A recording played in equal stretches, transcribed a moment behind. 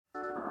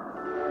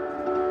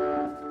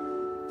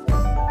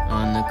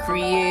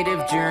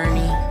creative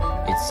journey.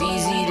 It's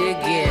easy to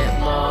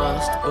get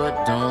lost,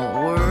 but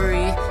don't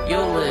worry,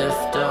 you'll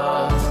lift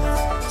off.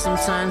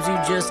 Sometimes you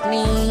just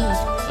need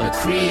a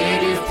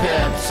creative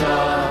pep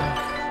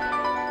talk.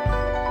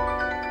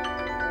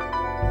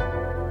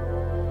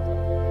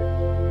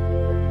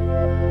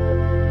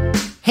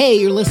 Hey,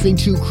 you're listening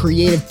to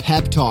Creative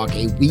Pep Talk,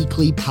 a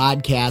weekly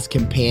podcast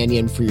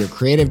companion for your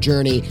creative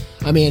journey.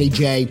 I'm Andy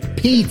J.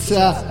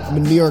 Pizza. I'm a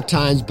New York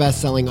Times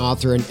bestselling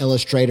author and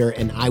illustrator,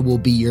 and I will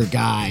be your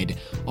guide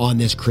on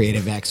this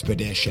creative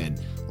expedition.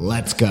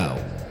 Let's go.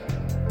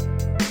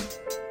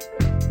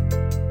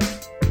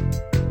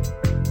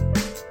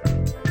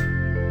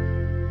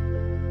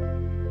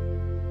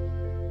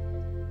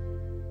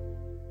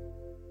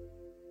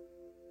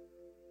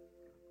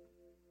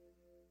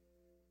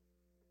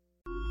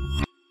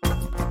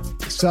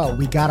 So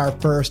we got our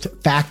first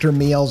Factor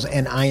meals,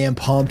 and I am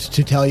pumped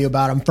to tell you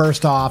about them.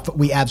 First off,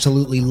 we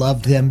absolutely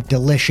loved them.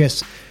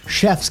 Delicious.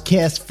 Chef's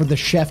kiss for the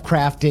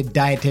chef-crafted,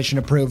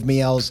 dietitian-approved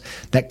meals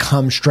that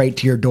come straight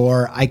to your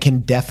door. I can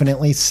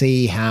definitely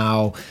see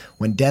how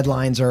when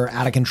deadlines are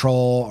out of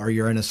control or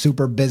you're in a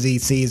super busy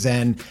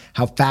season,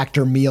 how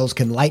Factor meals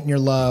can lighten your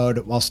load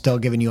while still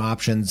giving you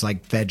options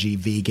like veggie,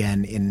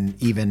 vegan, and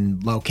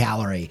even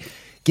low-calorie.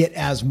 Get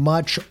as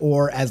much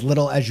or as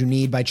little as you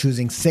need by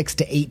choosing 6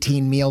 to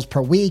 18 meals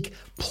per week.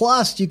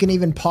 Plus, you can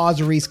even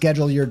pause or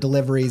reschedule your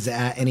deliveries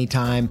at any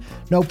time.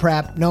 No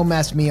prep, no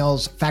mess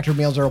meals. Factor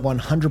meals are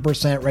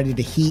 100% ready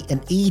to heat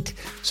and eat,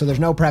 so there's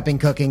no prepping,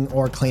 cooking,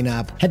 or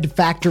cleanup. Head to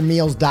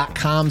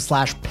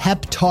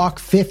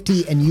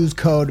factormeals.com/peptalk50 and use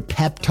code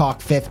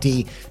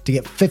peptalk50 to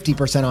get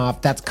 50%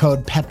 off. That's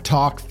code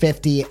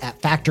peptalk50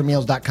 at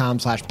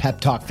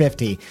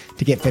factormeals.com/peptalk50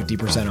 to get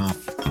 50% off.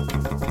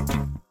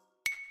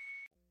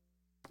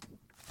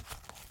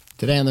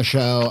 Today on the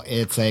show,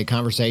 it's a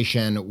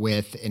conversation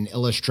with an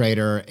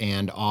illustrator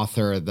and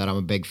author that I'm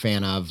a big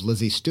fan of,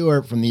 Lizzy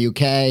Stewart from the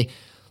UK.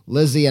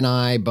 Lizzy and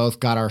I both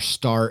got our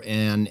start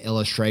in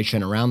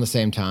illustration around the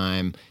same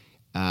time.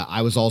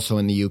 I was also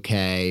in the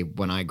UK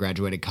when I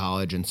graduated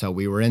college, and so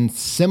we were in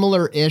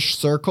similar-ish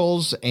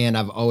circles, and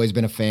I've always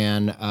been a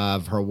fan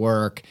of her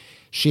work.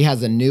 She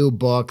has a new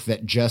book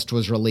that just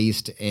was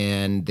released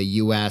in the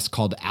US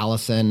called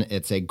Allison.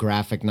 It's a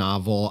graphic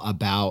novel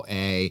about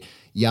a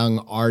young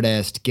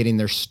artist getting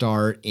their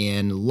start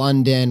in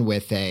London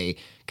with a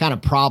kind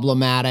of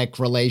problematic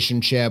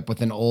relationship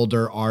with an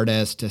older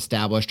artist,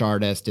 established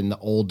artist in the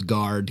old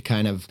guard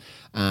kind of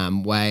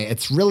way.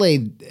 It's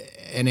really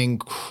an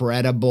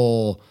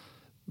incredible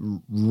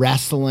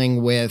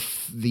wrestling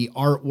with the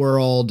art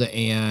world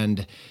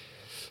and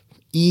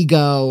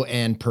ego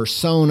and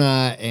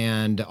persona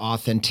and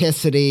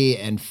authenticity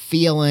and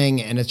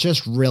feeling, and it's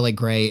just really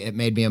great. It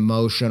made me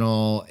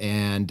emotional,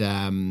 and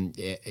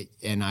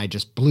I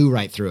just blew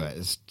right through it.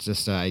 It's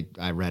just I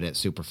read it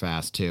super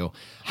fast too.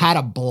 Had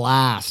a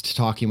blast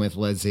talking with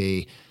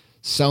Lizzy.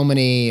 So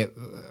many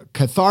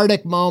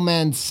cathartic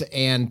moments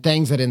and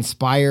things that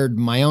inspired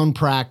my own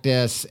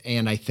practice,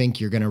 and I think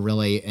you're going to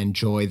really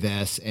enjoy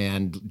this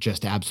and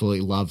just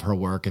absolutely love her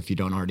work if you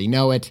don't already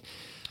know it.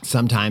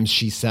 Sometimes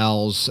she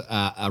sells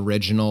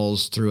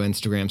originals through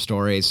Instagram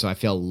stories, so I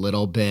feel a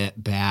little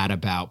bit bad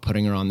about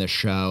putting her on this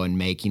show and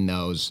making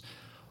those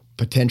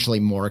potentially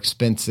more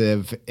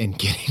expensive and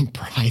getting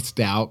priced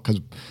out, because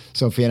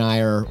Sophie and I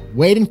are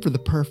waiting for the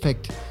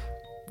perfect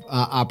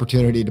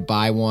opportunity to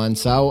buy one.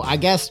 So I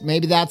guess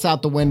maybe that's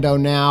out the window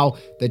now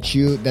that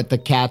the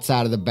cat's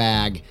out of the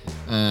bag,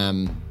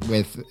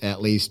 with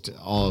at least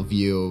all of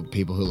you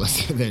people who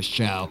listen to this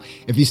show.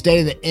 If you stay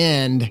to the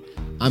end,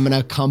 I'm going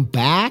to come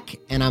back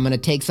and I'm going to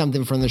take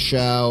something from the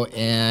show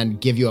and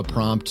give you a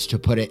prompt to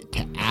put it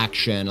to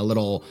action, a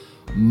little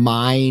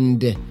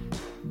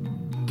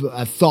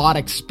a thought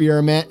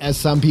experiment, as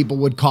some people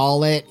would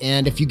call it.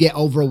 And if you get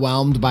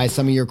overwhelmed by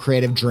some of your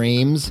creative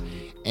dreams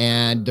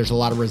and there's a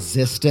lot of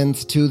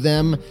resistance to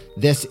them,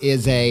 this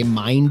is a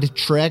mind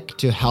trick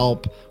to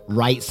help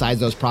right-size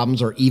those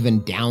problems or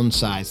even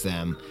downsize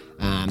them,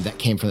 that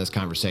came from this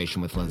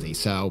conversation with Lizzy.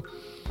 So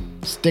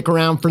stick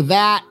around for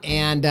that.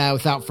 And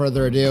without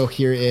further ado,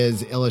 here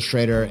is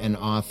illustrator and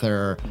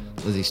author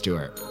Lizzy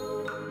Stewart.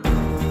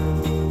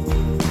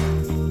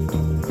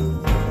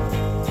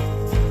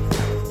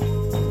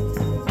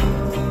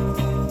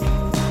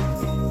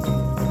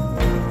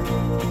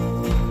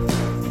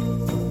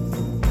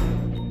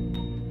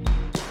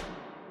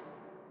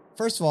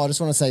 First of all, I just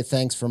want to say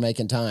thanks for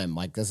making time.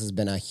 Like, this has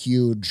been a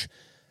huge,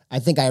 I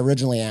think I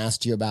originally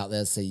asked you about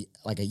this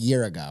like a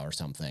year ago or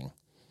something.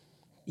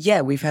 Yeah,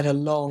 we've had a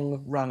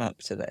long run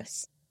up to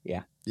this.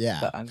 Yeah.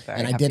 But I'm very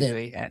happy to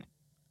be here.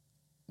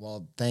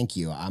 Well, thank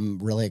you. I'm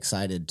really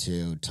excited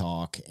to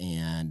talk,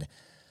 and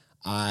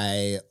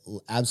I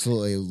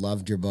absolutely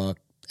loved your book,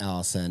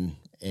 Allison.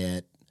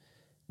 It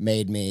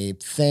made me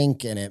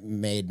think, and it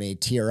made me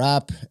tear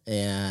up,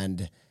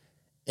 and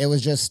I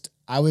was just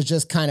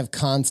kind of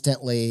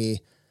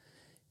constantly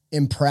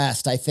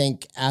impressed. I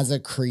think as a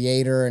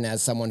creator and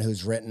as someone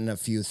who's written a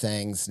few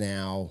things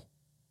now,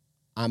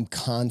 I'm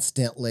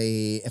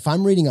constantly, if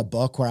I'm reading a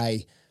book where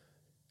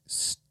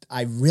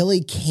I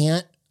really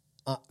can't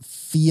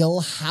feel,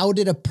 how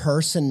did a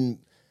person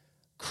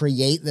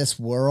create this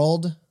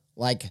world?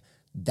 Like,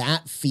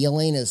 that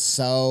feeling is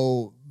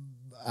so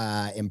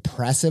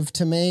impressive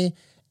to me.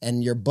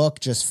 And your book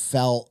just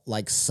felt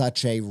like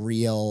such a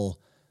real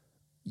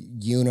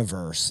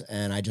universe,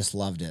 and I just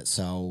loved it.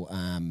 So,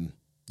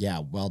 yeah,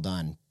 well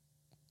done.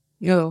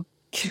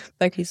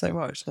 Thank you so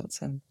much.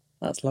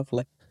 That's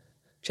lovely.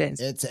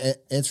 Cheers.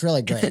 It's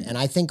really great. And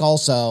I think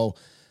also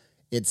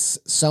it's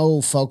so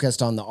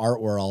focused on the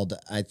art world.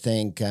 I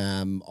think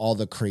all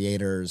the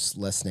creators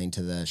listening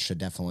to this should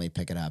definitely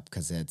pick it up,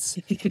 because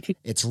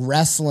it's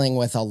wrestling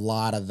with a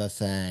lot of the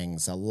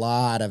things, a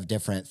lot of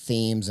different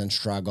themes and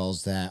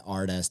struggles that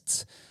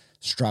artists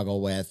struggle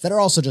with that are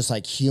also just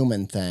like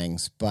human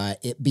things, but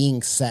it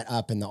being set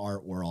up in the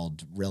art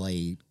world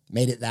really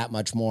made it that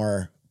much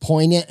more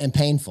poignant and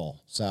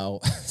painful. So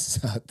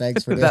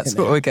thanks for doing That's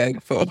what we're going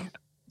for.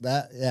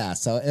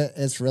 So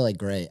it's really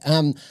great.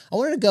 I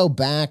wanted to go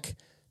back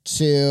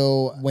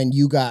to when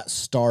you got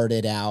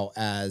started out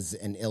as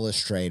an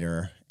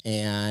illustrator,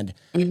 and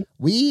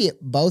we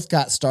both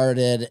got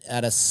started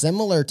at a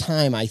similar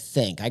time, I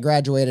think. I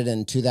graduated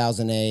in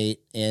 2008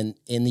 in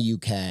the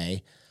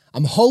UK.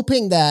 I'm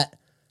hoping that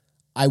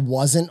I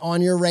wasn't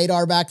on your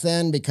radar back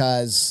then,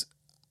 because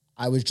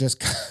I was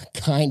just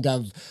kind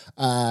of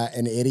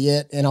an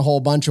idiot in a whole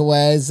bunch of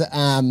ways.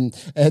 And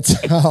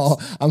so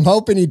I'm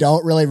hoping you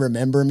don't really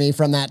remember me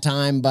from that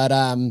time. But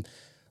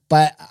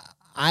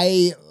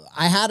I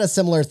had a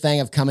similar thing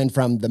of coming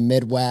from the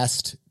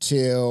Midwest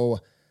to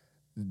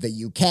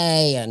the UK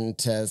and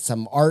to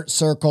some art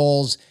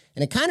circles.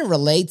 And it kind of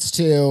relates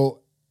to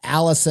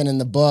Allison in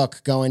the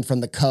book going from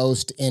the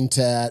coast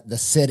into the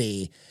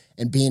city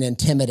and being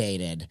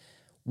intimidated.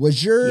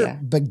 Was your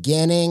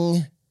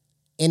beginning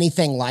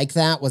anything like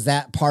that? Was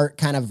that part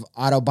kind of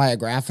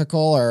autobiographical,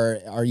 or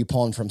are you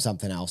pulling from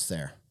something else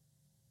there?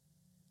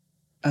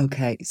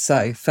 Okay,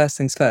 so first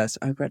things first,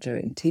 I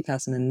graduated in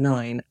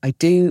 2009. I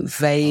do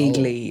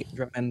vaguely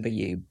remember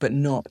you, but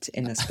not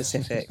in a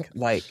specific,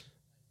 like,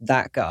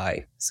 that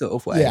guy sort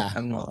of way. Yeah.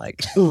 I'm not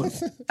like,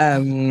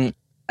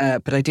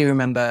 but I do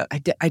remember,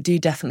 I do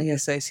definitely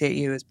associate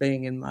you as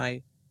being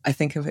I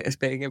think of it as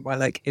being in my,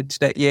 like,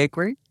 internet year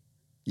group.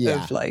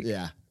 Yeah, of like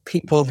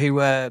people who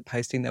were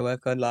posting their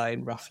work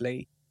online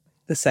roughly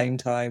the same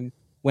time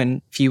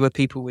when fewer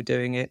people were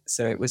doing it.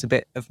 So it was a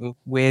bit of a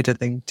weirder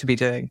thing to be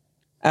doing.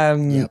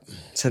 So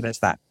there's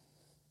that.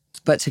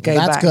 But to go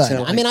back good. to,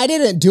 like, I mean, I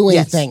didn't do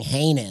anything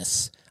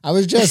heinous. I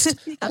was just,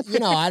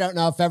 I don't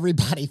know if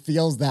everybody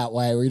feels that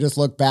way, where you just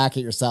look back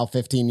at yourself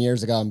 15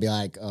 years ago and be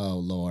like, oh,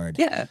 Lord.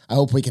 Yeah. I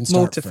hope we can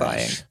start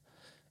mortifying. Fresh.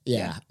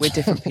 Yeah. We're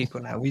different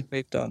people now. We've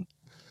moved on.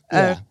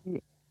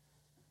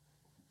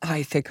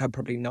 I think I'm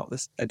probably not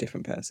a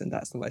different person.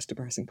 That's the most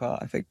depressing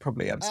part. I think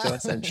probably I'm still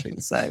essentially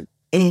the same.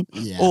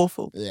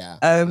 Awful.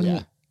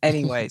 Yeah.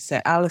 Anyway, so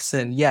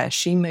Alison,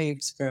 she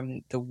moves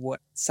from the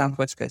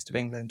southwest coast of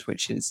England,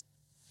 which is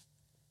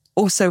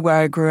also where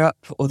I grew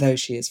up, although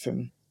she is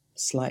from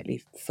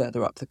slightly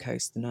further up the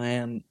coast than I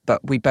am.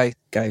 But we both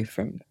go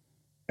from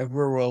a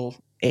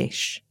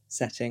rural-ish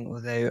setting,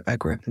 although I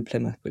grew up in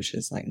Plymouth, which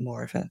is like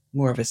more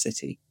of a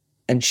city.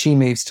 And she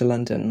moves to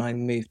London, and I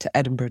moved to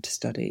Edinburgh to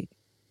study.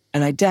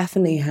 And I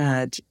definitely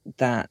had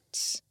that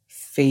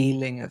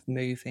feeling of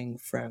moving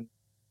from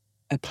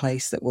a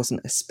place that wasn't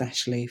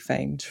especially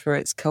famed for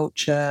its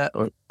culture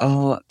or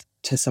art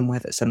to somewhere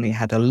that suddenly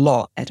had a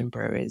lot.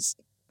 Edinburgh is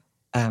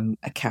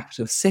a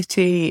capital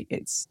city.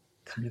 It's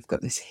kind of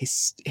got this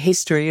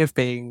history of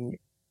being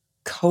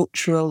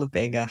cultural, of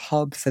being a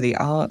hub for the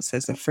arts.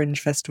 There's a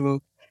fringe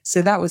festival.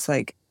 So that was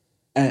like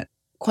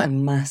quite a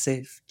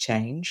massive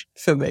change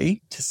for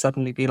me to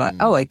suddenly be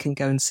like, I can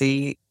go and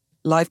see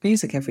live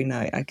music every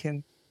night. I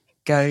can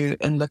go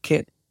and look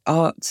at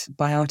art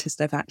by artists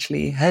I've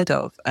actually heard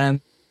of.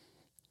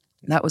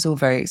 That was all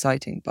very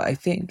exciting. But I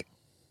think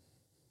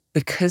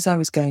because I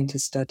was going to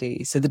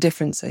study, so the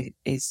difference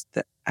is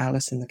that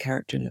Alison, the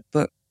character in the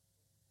book,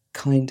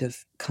 kind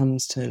of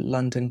comes to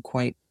London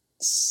quite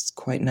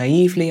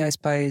naively, I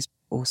suppose.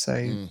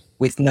 Also,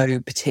 with no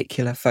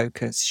particular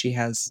focus. She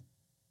has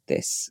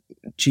this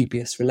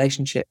dubious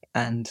relationship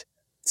and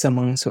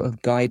someone sort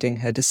of guiding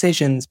her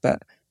decisions,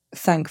 but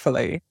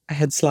thankfully, I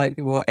had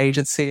slightly more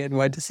agency in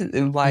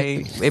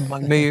my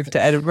move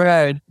to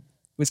Edinburgh and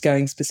was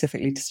going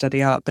specifically to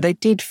study art. But I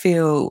did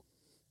feel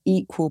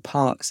equal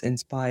parts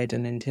inspired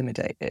and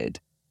intimidated.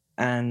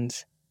 And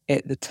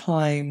at the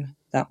time,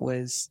 that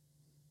was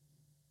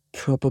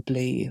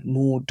probably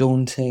more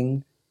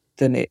daunting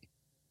than it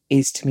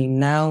is to me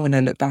now. When I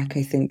look back,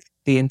 I think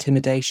the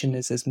intimidation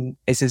is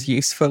as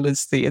useful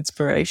as the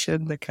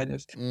inspiration, the kind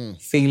of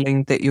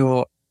feeling that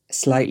you're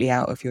slightly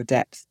out of your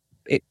depth.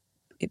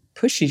 It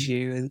pushes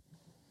you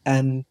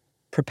and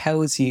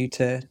propels you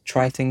to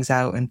try things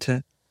out and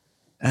to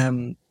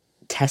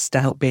test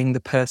out being the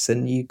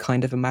person you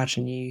kind of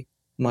imagine you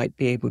might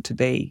be able to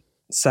be.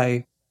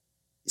 So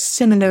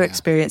similar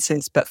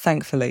experiences, but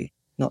thankfully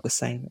not the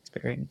same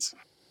experience.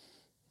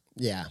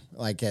 Yeah,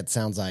 like it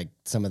sounds like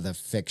some of the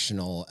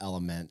fictional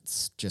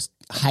elements just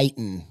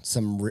heighten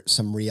some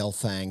real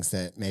things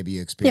that maybe you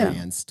Yeah.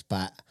 experienced.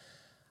 But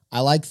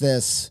I like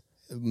this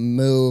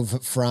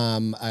move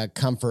from a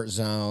comfort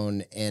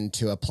zone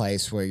into a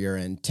place where you're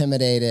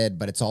intimidated,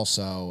 but it's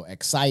also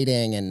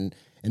exciting and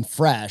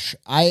fresh.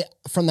 I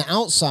from the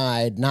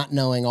outside, not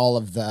knowing all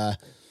of the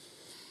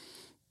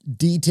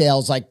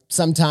details, like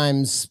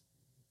sometimes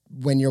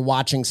when you're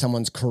watching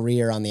someone's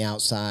career on the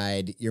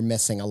outside, you're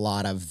missing a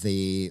lot of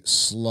the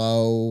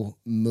slow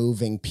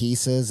moving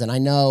pieces. And I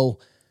know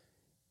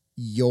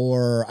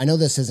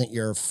this isn't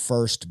your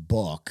first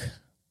book,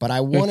 but I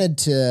wanted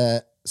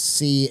to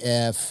see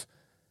if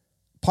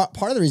part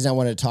of the reason I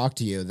wanted to talk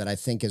to you that I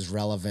think is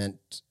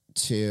relevant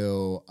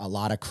to a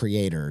lot of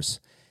creators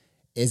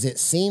is it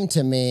seemed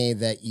to me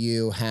that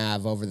you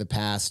have over the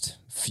past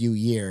few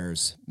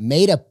years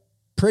made a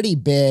pretty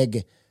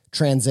big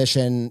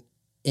transition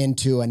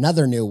into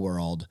another new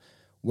world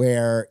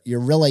where you're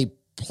really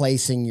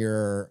placing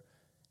your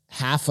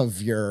half of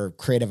your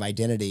creative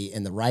identity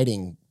in the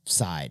writing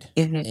side.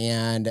 Mhm.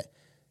 And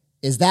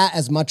is that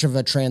as much of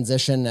a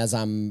transition as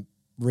I'm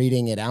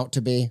reading it out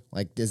to be?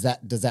 Like, does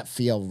that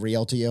feel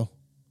real to you?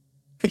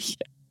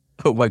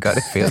 Oh my God,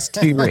 it feels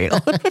too real.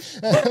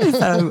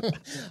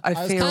 I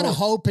was kind of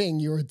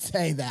hoping you would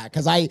say that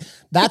because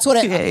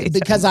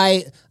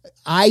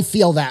I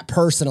feel that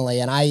personally,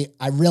 and I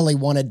really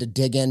wanted to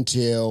dig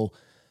into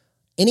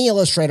any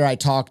illustrator I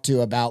talk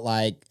to about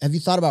like, have you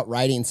thought about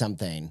writing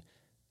something?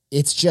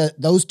 It's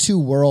just those two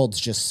worlds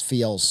just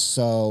feel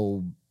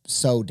so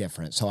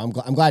different. So I'm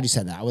glad you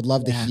said that. I would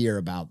love to hear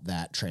about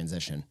that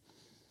transition.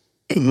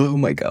 Oh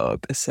my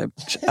God, there's so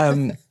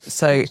much.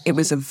 So it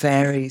was a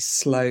very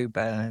slow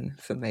burn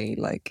for me,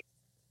 like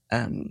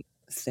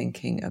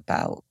thinking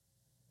about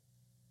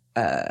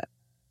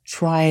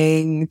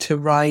trying to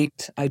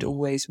write. I'd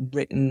always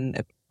written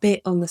a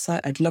bit on the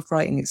side. I'd loved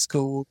writing at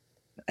school.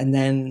 And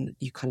then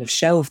you kind of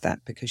shelve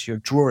that because you're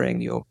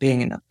drawing, you're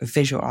being a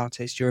visual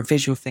artist, you're a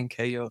visual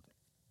thinker, you're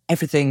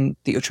everything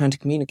that you're trying to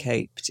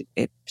communicate,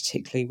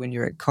 particularly when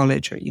you're at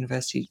college or at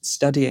university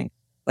studying.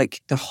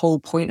 Like the whole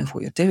point of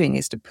what you're doing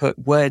is to put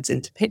words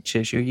into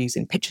pictures. You're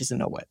using pictures and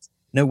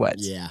no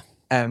words. Yeah.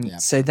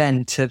 So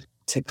then to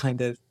kind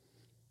of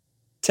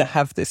to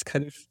have this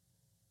kind of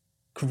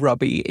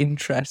grubby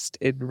interest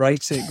in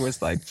writing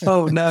was like,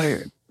 oh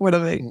no, what are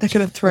they? They're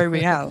going to throw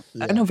me out.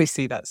 Yeah. And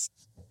obviously there's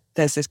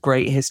this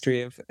great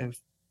history of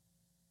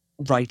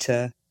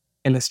writer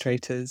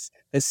illustrators.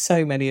 There's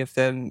so many of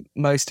them.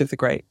 Most of the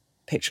great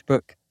picture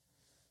book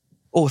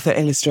author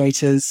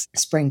illustrators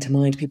spring to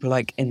mind. People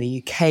like in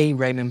the UK,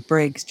 Raymond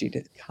Briggs,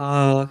 Judith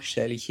Carr,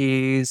 Shirley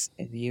Hughes.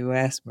 In the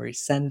US,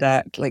 Maurice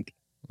Sendak. Like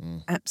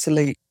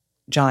absolute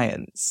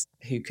giants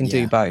who can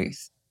do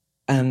both.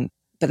 But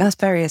that's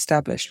very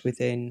established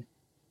within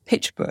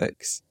picture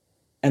books.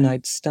 And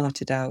I'd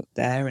started out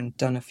there and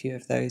done a few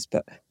of those,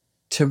 but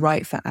to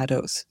write for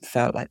adults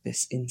felt like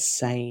this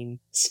insane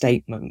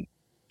statement.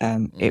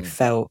 It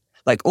felt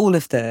like all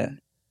of the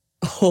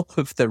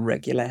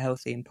regular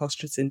healthy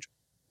imposter syndrome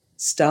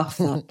stuff.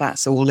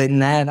 That's all in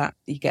there. That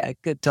you get a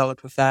good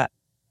dollop of that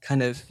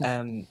kind of.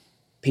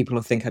 People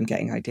will think I'm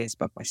getting ideas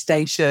above my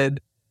station.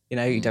 You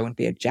know, you don't want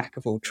to be a jack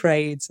of all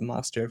trades, a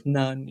master of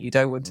none. You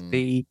don't want to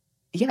be,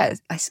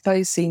 I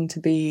suppose, seen to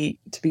be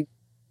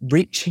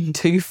reaching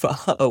too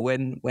far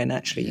when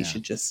actually you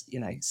should just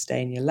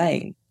stay in your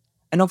lane.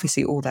 And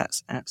obviously all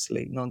that's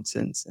absolute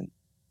nonsense, and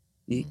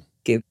you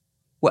give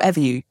whatever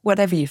you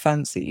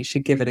fancy, you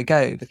should give it a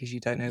go, because you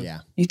don't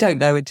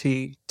know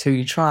until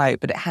you try.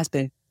 But it has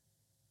been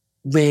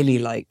really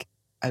like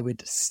I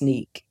would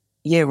sneak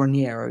year on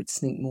year, I would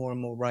sneak more and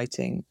more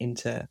writing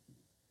into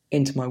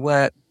my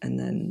work. And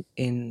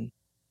then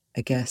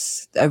I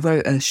guess I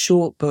wrote a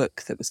short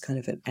book that was kind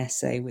of an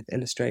essay with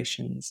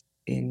illustrations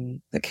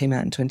that came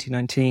out in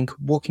 2019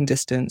 called Walking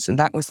Distance. And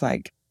that was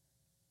like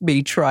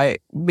me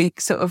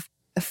sort of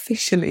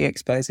officially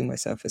exposing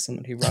myself as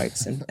someone who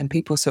writes, and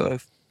people sort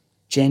of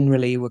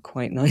generally were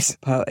quite nice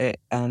about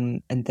it.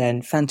 And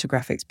then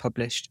Fantagraphics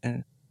published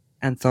an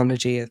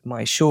anthology of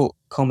my short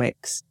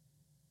comics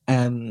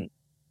around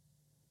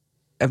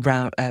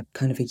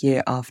kind of a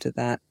year after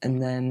that.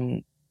 And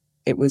then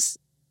it was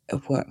I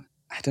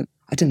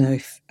don't know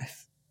if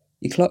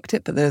you clocked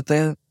it, but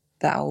the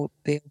old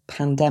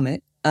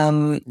pandemic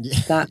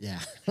that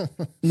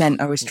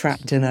meant I was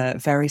trapped in a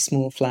very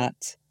small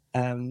flat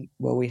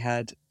where we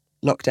had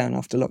lockdown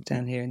after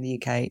lockdown here in the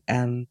UK,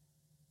 and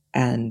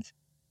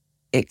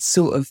it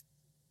sort of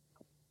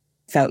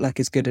felt like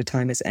as good a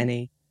time as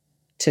any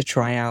to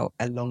try out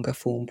a longer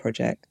form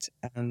project.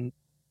 And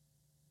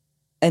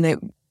it,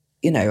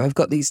 I've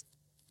got these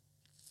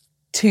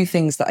two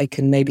things that I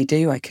can maybe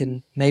do. I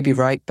can maybe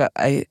write, but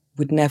I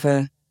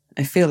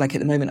feel like at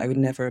the moment I would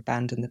never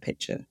abandon the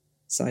picture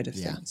side of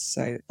things.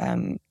 So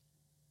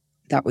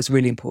that was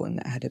really important,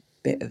 that I had a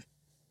bit of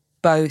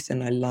both.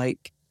 And I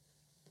like,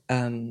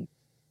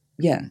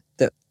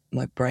 that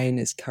my brain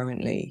is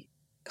currently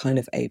kind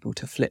of able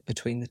to flip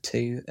between the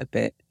two a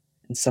bit.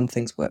 And some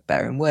things work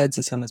better in words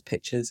and some as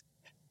pictures.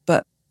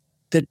 But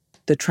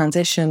the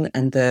transition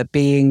and the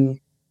being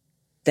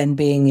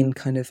in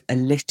kind of a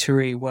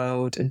literary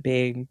world and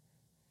being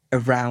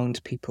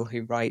around people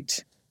who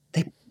write,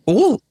 they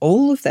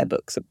all of their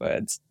books are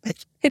words.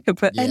 They don't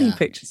put any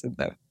pictures in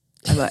them.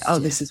 I'm like, oh,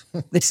 this is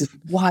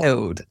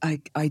wild.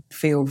 I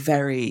feel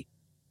very,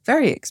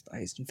 very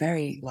exposed,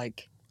 very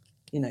like,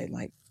 you know,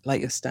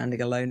 like you're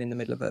standing alone in the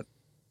middle of a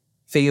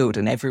field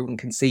and everyone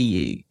can see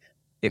you.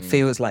 It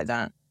feels like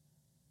that.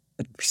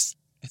 It's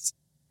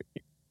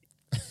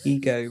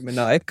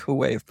egomaniacal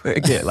way of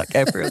putting it. Like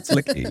everyone's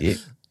looking at you.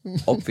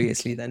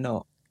 Obviously, they're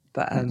not.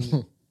 But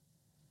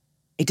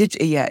it did.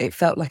 Yeah, it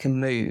felt like a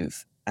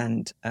move,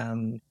 and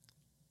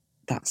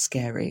that's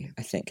scary.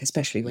 I think,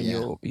 especially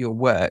when your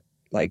work,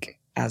 like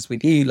as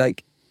with you,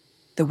 like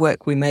the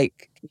work we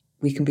make,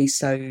 we can be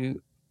so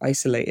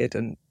isolated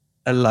and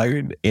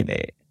alone in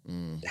it,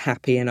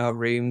 happy in our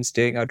rooms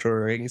doing our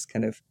drawings,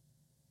 kind of,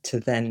 to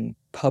then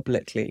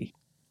publicly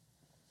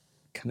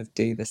kind of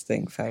do this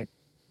thing felt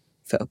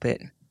a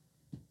bit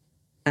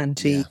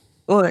anti,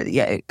 or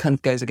it kind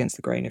of goes against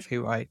the grain of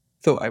who I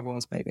thought I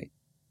was, maybe.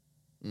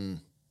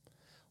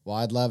 Well,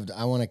 I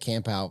want to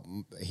camp out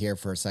here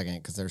for a second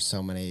because there's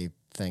so many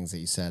things that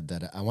you said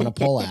that I want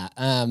to pull at.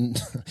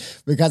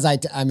 Because I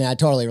mean, I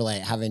totally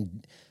relate,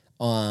 having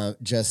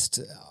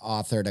just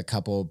authored a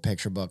couple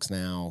picture books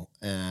now.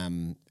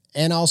 And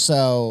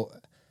also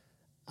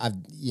I've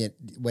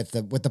with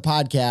the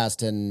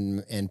podcast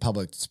and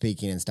public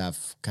speaking and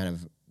stuff, kind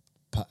of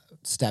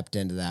stepped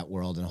into that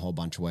world in a whole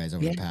bunch of ways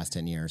over the past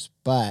 10 years.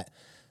 But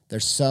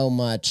there's so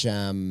much,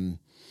 I mean,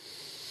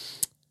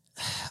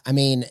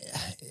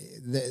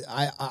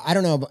 I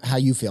don't know how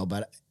you feel,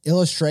 but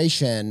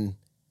illustration,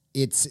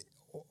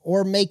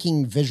 or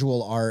making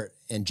visual art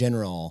in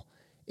general,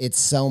 it's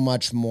so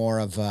much more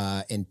of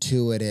a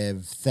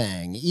intuitive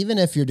thing. Even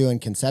if you're doing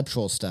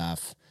conceptual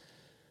stuff,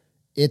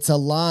 it's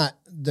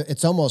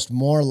almost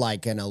more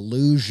like an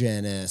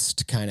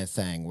illusionist kind of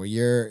thing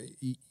where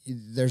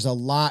there's a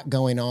lot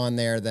going on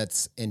there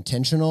that's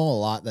intentional, a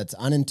lot that's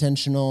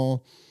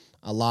unintentional,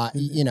 a lot,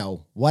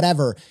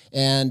 whatever.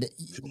 And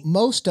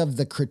most of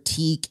the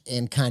critique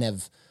and kind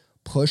of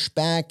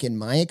pushback, in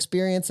my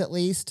experience at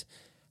least,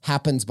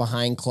 happens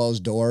behind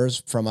closed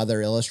doors from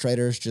other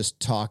illustrators just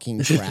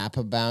talking crap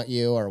about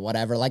you or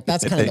whatever. Like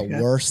that's kind of the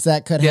worst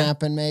that could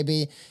happen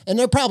maybe. And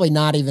they're probably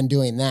not even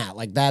doing that.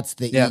 Like that's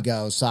the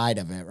ego side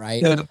of it,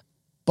 right? Yeah.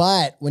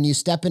 But when you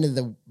step into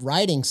the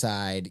writing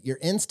side, you're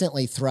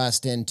instantly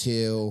thrust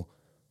into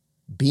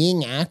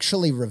being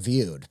actually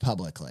reviewed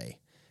publicly.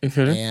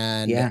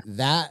 And you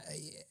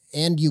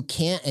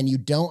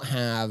don't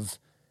have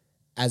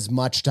as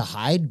much to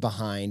hide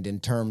behind in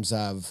terms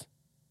of,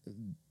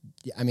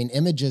 I mean,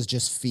 images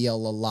just feel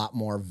a lot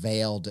more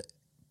veiled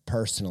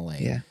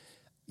personally.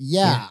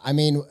 Yeah. I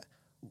mean,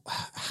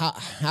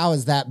 how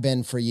has that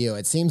been for you?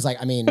 It seems like,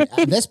 I mean,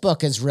 this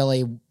book is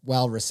really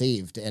well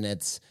received, and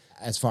it's,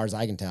 as far as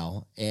I can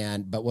tell.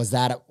 But was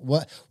that,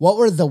 what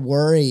were the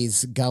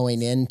worries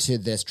going into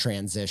this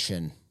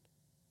transition?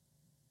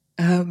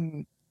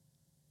 Pretty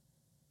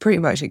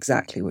much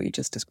exactly what you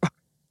just described.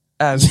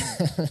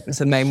 It's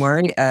the main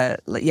worry.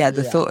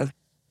 Thought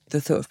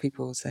of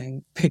people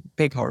saying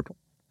big horrible,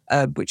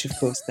 which of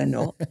course they're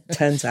not.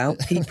 Turns out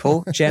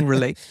people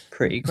generally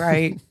pretty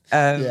great,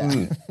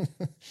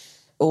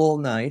 all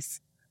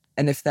nice,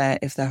 and if they're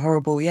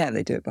horrible,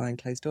 they do it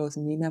behind closed doors,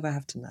 and you never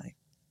have to know.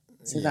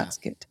 So that's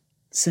good.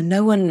 So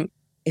no one,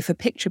 if a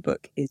picture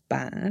book is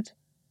bad,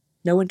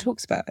 no one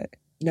talks about it.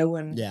 No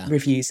one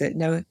reviews it.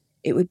 No,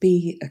 it would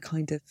be a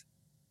kind of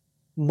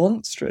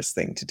monstrous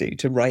thing to do,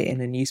 to write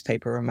in a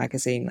newspaper or a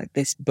magazine like,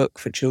 this book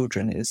for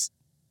children is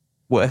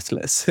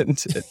worthless,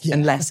 and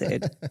unless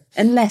it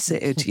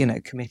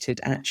had,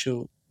 committed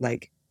actual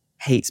like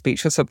hate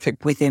speech or something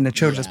within a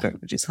children's book,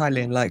 which is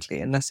highly unlikely,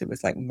 unless it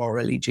was like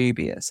morally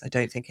dubious. I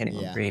don't think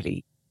anyone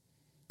really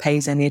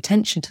pays any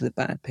attention to the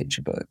bad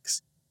picture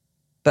books,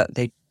 but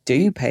they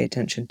do pay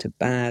attention to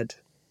bad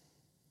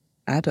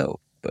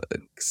adult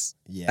books.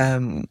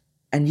 And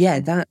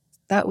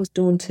that was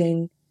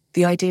daunting.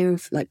 The idea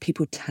of like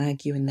people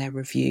tag you in their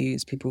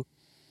reviews,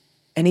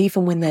 and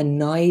even when they're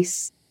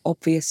nice,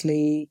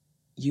 obviously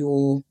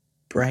your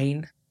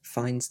brain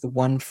finds the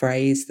one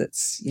phrase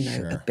that's,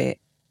 a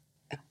bit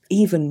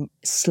even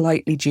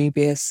slightly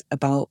dubious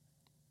about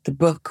the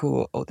book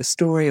or the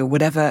story or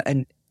whatever.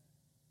 And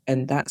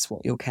that's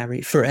what you'll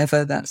carry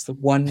forever. That's the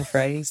one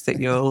phrase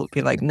that you'll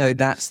be like, no,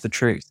 that's the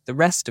truth. The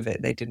rest of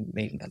it, they didn't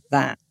mean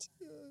that.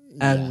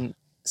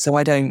 So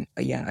I don't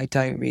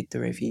read the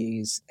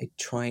reviews. I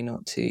try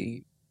not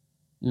to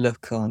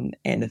look on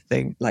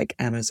anything like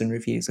Amazon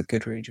reviews or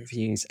Goodreads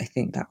reviews. I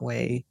think that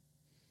way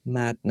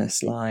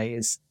madness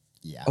lies.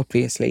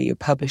 Obviously your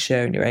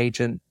publisher and your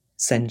agent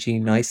send you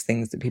nice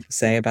things that people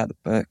say about the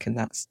book, and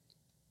that's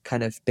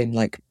kind of been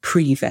like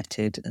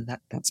pre-vetted, and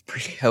that's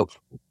pretty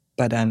helpful.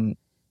 But I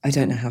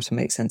don't know how to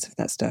make sense of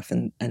that stuff,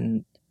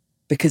 and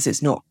because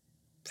it's not,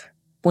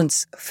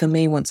 once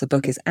a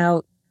book is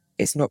out,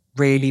 it's not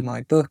really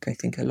my book. I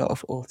think a lot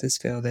of authors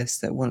feel this,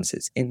 that once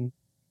it's in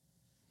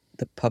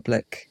the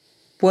public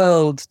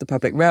world, the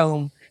public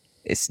realm.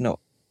 It's not,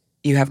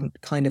 you have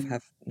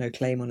no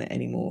claim on it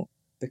anymore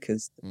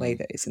because the way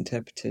that it's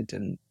interpreted,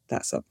 and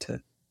that's up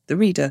to the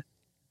reader.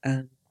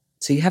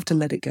 So you have to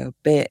let it go a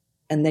bit,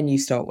 and then you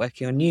start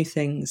working on new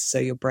things. So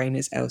your brain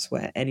is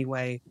elsewhere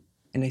anyway.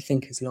 And I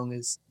think as long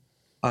as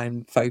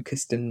I'm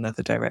focused in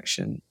another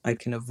direction, I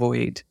can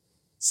avoid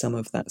some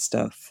of that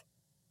stuff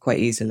quite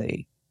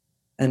easily.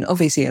 And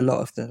obviously a lot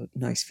of the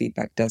nice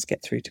feedback does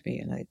get through to me,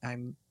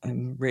 and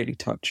I'm really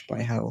touched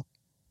by how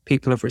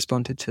people have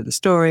responded to the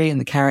story and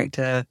the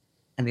character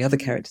and the other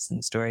characters in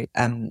the story.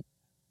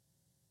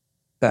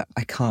 But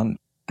I kind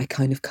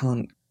of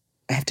can't,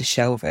 I have to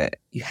shelve it.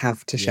 You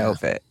have to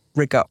shelve it.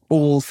 Rig up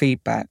all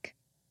feedback.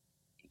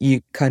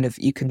 You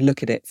can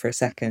look at it for a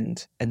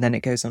second and then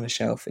it goes on a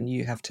shelf and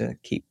you have to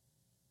keep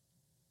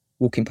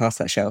walking past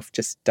that shelf.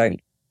 Just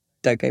don't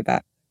go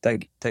back.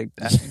 Don't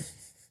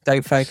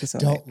focus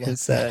on it.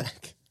 Because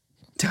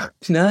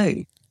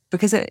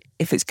because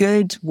if it's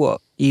good,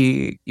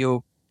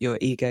 your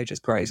ego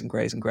just grows and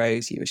grows and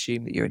grows. You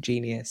assume that you're a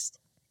genius.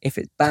 If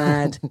it's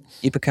bad,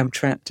 you become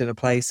trapped in a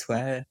place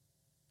where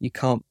you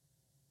can't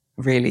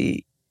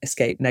really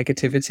escape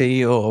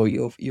negativity, or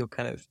you're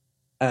kind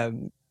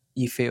of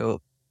you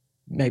feel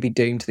maybe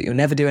doomed that you'll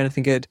never do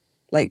anything good.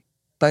 Like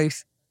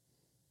both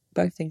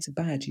things are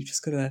bad. You've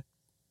just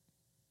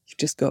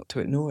got to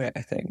ignore it,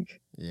 I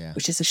think. Yeah.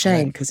 Which is a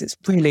shame because it's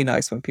really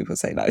nice when people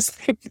say nice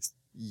things.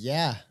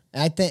 Yeah.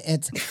 I think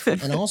it's,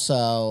 and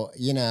also,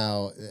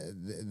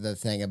 the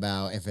thing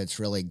about if it's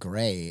really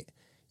great,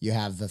 you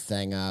have the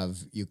thing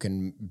of you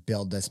can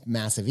build this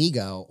massive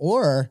ego,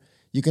 or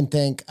you can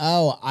think,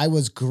 oh, I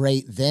was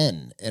great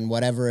then, and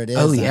whatever it is,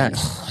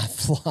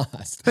 I've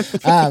lost. But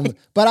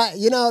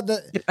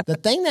the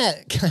thing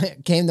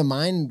that came to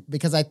mind,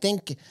 because I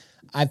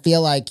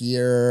feel like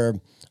your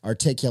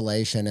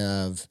articulation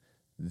of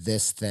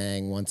this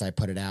thing, once I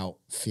put it out,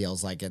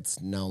 feels like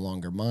it's no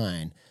longer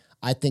mine.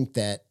 I think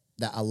that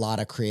a lot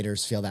of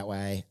creators feel that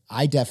way.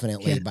 I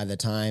definitely, by the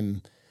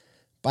time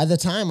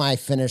I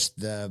finish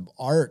the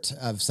art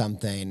of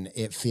something,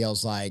 it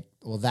feels like,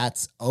 well,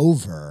 that's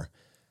over.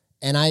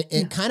 And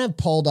it kind of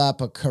pulled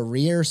up a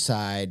career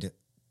side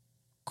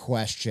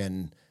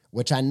question,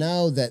 which I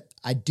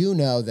do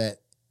know that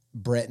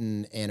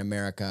Britain and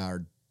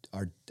America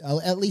are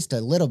at least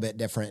a little bit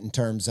different in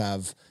terms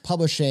of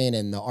publishing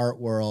and the art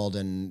world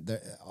and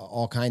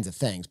all kinds of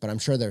things. But I'm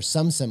sure there's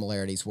some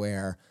similarities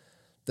where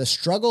the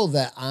struggle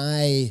that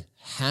I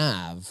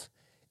have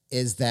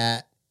is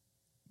that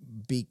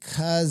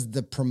because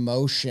the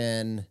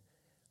promotion,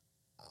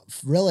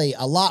 really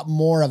a lot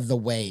more of the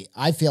weight,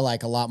 I feel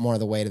like a lot more of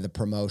the weight of the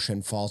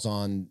promotion falls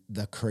on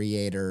the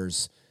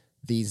creators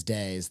these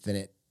days than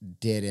it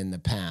did in the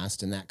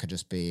past. And that could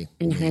just be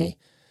me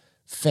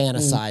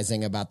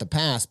fantasizing about the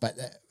past. But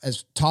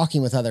as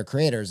talking with other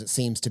creators, it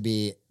seems to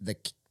be the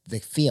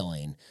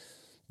feeling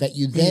that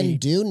you then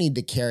do need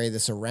to carry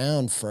this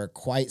around for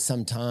quite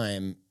some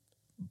time,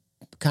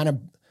 kind of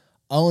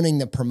owning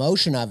the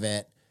promotion of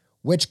it,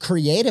 which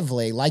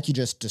creatively, like you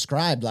just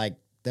described, like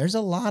there's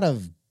a lot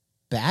of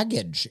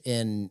baggage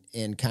in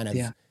kind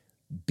of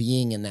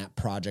being in that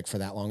project for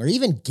that long, or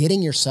even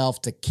getting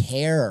yourself to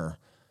care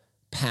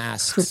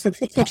past,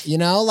 because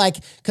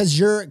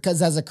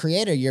as a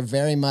creator, you're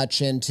very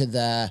much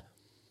into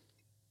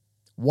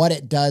what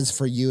it does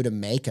for you to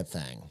make a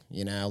thing,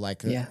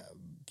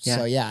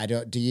 So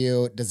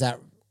does that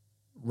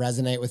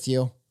resonate with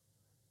you?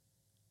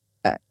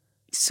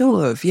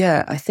 Sort of,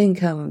 yeah. I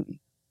think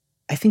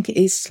it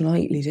is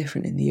slightly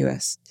different in the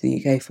US to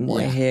the UK from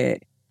what I hear.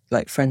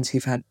 Like friends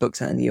who've had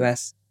books out in the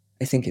US,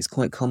 I think it's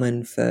quite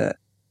common for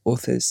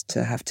authors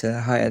to have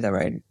to hire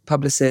their own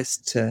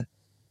publicist to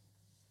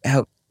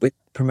help with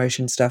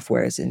promotion stuff,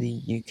 whereas in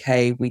the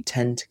UK we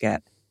tend to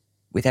get,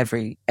 with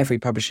every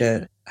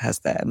publisher has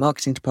their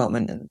marketing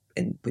department,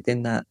 and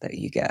within that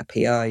you get a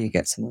PR, you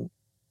get someone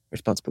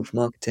responsible for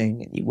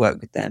marketing, and you work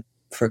with them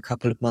for a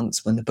couple of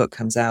months when the book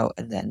comes out,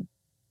 and then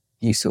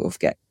you sort of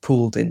get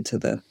pulled into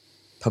the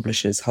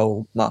publisher's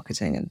whole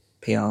marketing and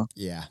PR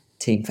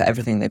team for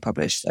everything they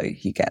publish, so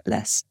you get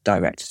less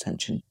direct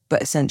attention.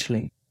 But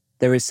essentially,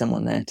 there is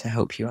someone there to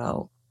help you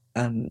out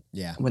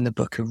when the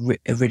book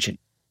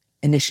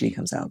initially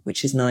comes out,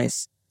 which is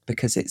nice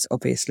because it's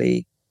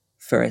obviously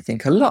for, I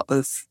think, a lot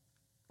of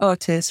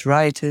artists,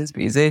 writers,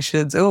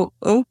 musicians, all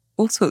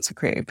sorts of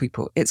creative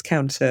people, it's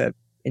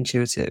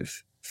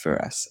counterintuitive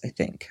for us, I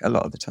think, a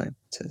lot of the time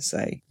to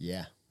say,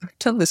 I've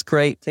done this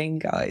great thing,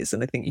 guys,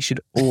 and I think you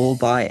should all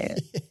buy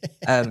it.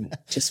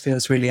 Just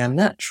feels really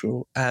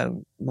unnatural.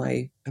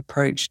 My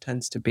approach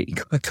tends to be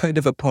kind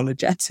of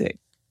apologetic.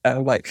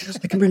 I'm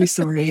really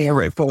sorry,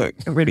 hero book.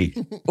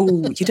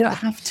 You don't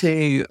have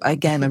to.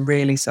 Again, I'm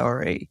really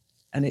sorry.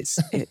 And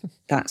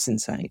that's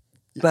insane.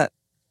 But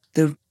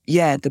the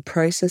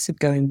process of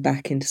going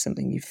back into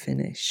something you've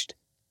finished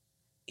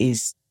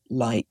is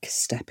like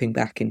stepping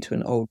back into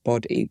an old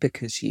body,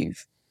 because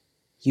you've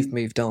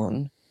moved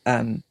on.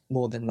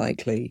 More than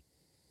likely,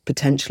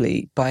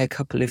 potentially by a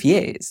couple of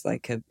years.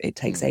 It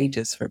takes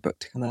ages for a book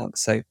to come out.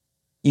 So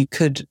you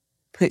could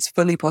But it's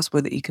fully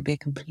possible that you could be a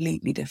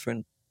completely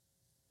different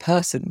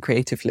person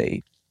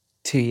creatively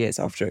 2 years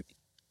after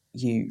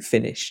you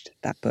finished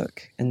that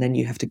book. And then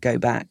you have to go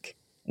back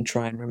and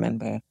try and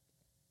remember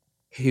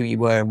who you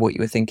were and what you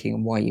were thinking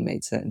and why you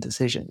made certain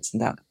decisions.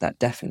 And that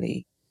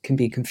definitely can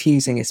be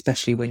confusing,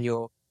 especially when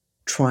you're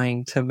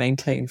trying to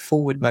maintain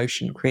forward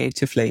motion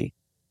creatively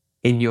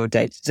in your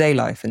day-to-day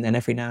life. And then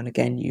every now and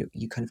again, you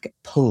kind of get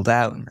pulled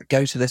out and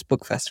go to this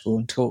book festival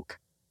and talk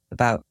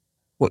about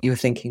what you were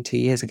thinking 2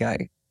 years ago.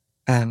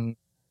 And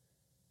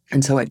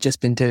so I've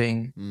just been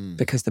doing,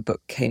 because the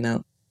book came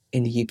out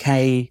in the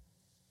UK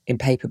in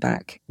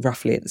paperback,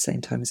 roughly at the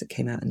same time as it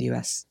came out in the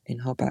US in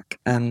hardback.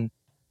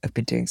 I've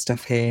been doing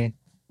stuff here,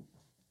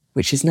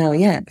 which is now,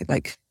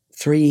 like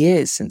 3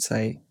 years since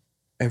I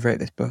wrote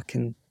this book.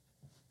 And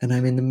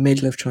I'm in the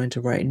middle of trying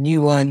to write a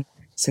new one.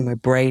 So my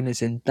brain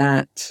is in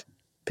that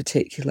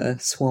particular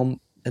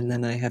swamp. And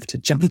then I have to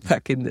jump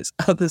back in this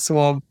other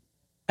swamp.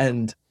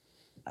 And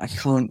I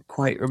can't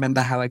quite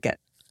remember how I get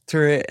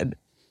through it. And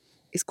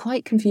it's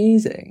quite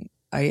confusing.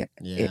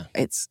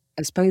 It's,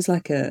 I suppose,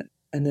 like an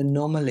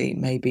anomaly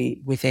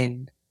maybe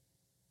within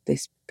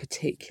this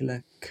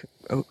particular,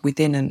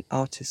 within an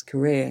artist's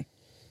career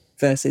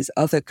versus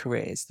other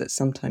careers, that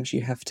sometimes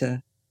you have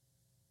to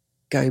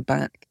go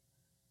back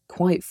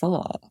quite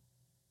far.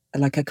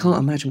 Like, I can't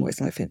imagine what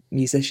it's like for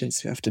musicians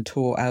who have to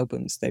tour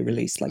albums they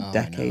released like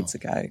decades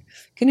ago.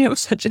 Can you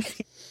imagine?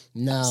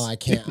 No, I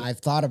can't. I've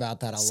thought about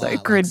that a so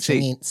lot.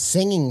 Cringy. Like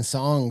singing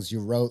songs you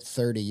wrote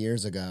 30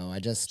 years ago. I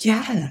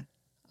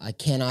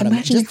cannot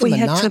imagine just if we the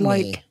had to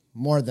monotony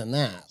more than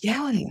that.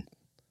 Yeah.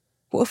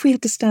 What if we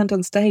had to stand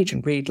on stage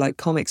and read like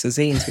comics or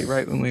zines we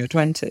wrote when we were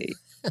 20?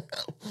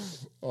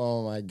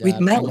 Oh my God. We'd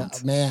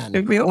melt. Man.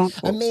 It'd be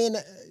awful. I mean,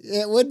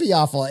 it would be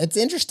awful. It's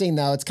interesting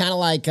though. It's kind of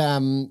like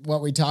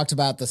what we talked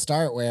about at the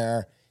start,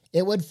 where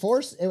it would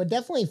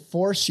definitely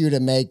force you to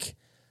make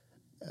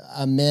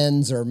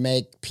amends or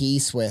make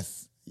peace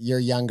with your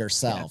younger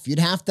self. You'd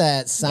have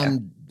to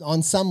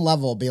on some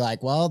level be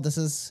like, well, this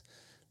is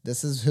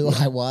who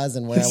I was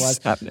and where I was.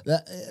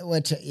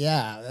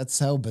 That's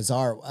so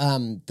bizarre.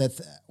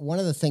 One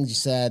of the things you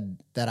said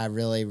that I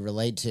really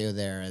relate to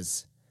there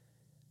is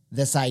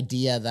this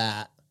idea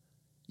that,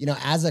 you know,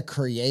 as a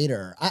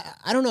creator,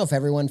 I don't know if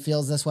everyone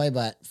feels this way,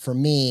 but for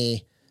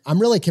me, I'm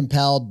really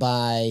compelled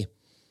by,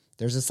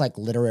 there's this like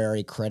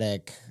literary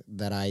critic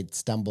that I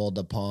stumbled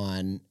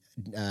upon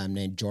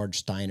named George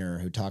Steiner,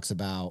 who talks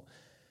about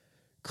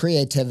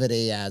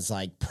creativity as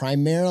like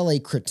primarily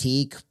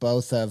critique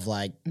both of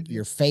like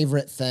your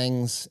favorite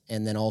things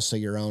and then also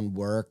your own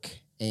work.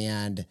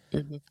 And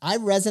I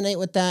resonate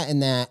with that, in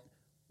that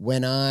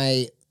when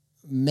I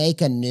make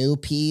a new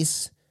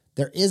piece,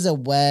 there is a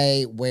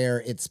way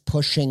where it's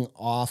pushing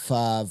off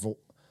of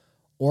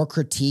or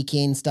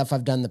critiquing stuff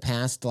I've done in the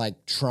past,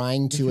 like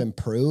trying to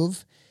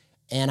improve.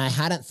 And I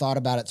hadn't thought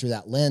about it through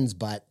that lens,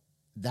 but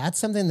that's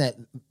something that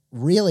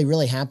really,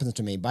 really happens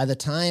to me. By the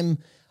time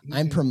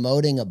I'm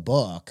promoting a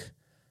book,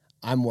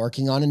 I'm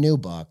working on a new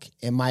book,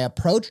 and my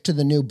approach to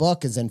the new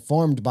book is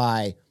informed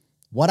by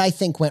what I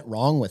think went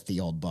wrong with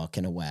the old book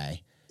in a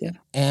way. Yeah.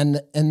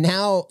 And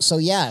now, so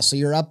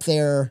you're up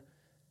there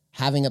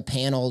having a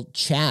panel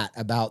chat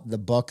about the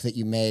book that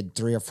you made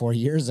 3 or 4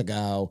 years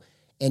ago,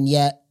 and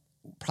yet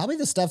probably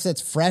the stuff that's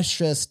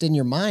freshest in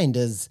your mind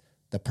is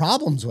the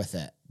problems with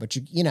it. But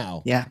you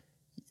know,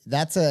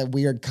 that's a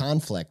weird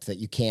conflict that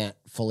you can't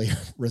fully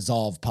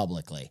resolve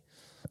publicly.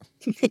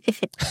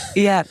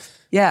 Yeah,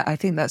 I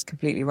think that's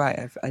completely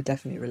right. I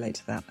definitely relate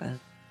to that.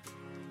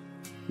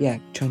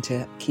 Trying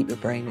to keep your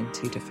brain in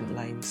 2 different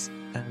lanes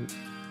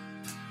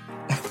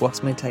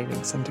whilst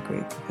maintaining some degree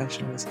of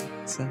professionalism.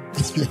 So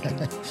it's tricky.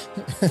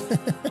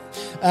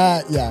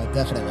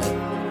 Definitely.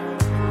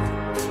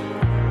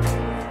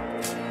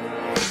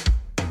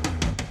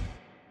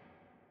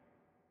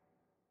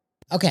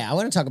 Okay, I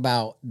want to talk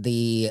about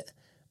you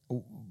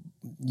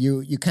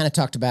kind of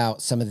talked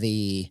about some of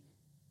the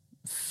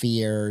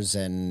fears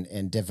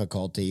and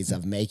difficulties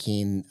of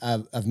making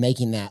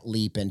that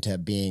leap into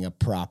being a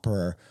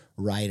proper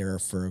writer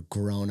for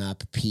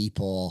grown-up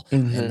people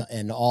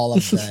and all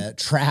of the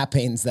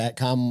trappings that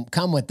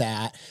come with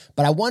that.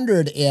 But I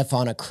wondered if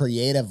on a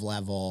creative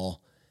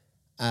level,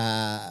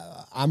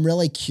 I'm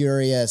really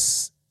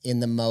curious in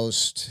the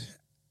most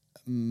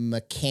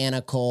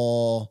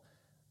mechanical,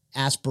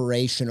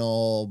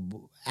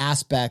 aspirational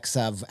aspects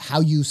of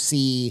how you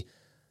see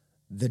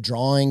the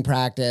drawing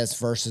practice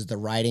versus the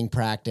writing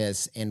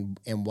practice, and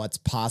what's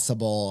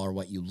possible or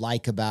what you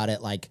like about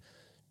it. Like,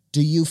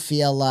 do you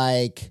feel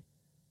like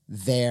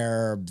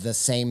they're the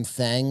same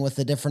thing with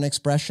a different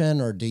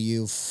expression, or do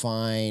you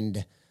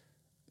find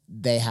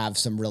they have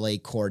some really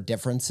core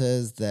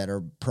differences that are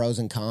pros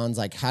and cons?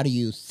 Like, how do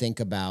you think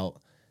about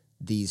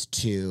these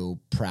two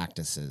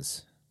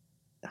practices?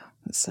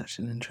 That's such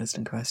an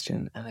interesting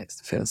question, and it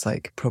feels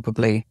like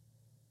probably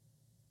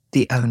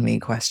the only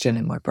question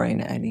in my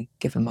brain at any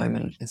given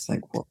moment is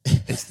like, what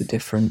is the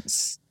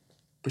difference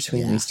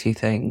between these two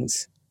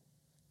things,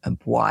 and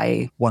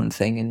why one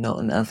thing and not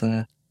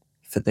another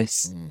for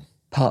this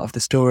part of the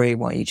story?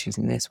 Why are you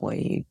choosing this? Why are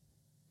you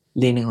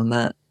leaning on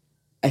that?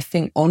 I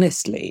think,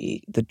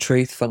 honestly, the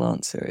truthful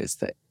answer is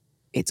that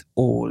it's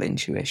all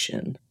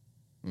intuition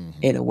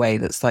in a way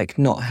that's like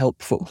not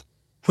helpful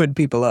when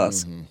people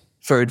ask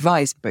for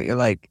advice, but you're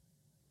like,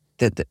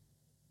 the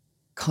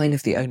kind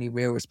of the only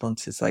real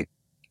response is like,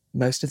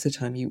 most of the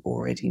time you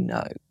already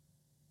know.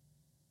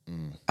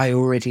 I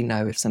already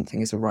know if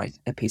something is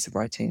a piece of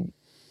writing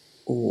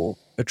or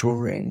a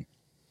drawing,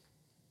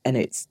 and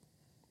it's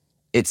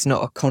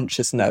not a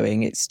conscious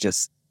knowing. It's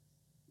just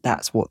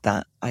that's what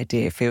that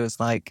idea feels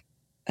like,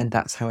 and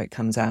that's how it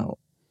comes out.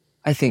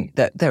 I think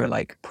that there are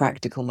like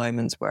practical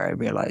moments where I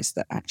realized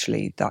that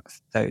actually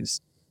those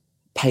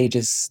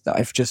pages that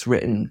I've just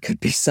written could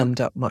be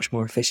summed up much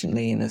more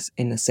efficiently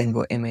in a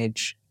single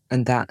image,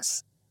 and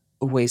that's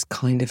always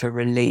kind of a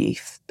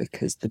relief,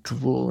 because the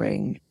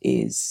drawing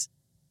is,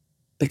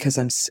 because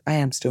I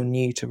am still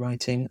new to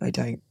writing. I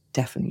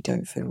definitely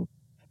don't feel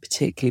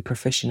particularly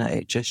proficient at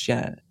it just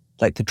yet.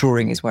 Like, the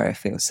drawing is where I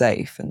feel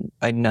safe, and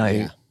I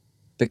know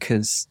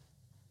because,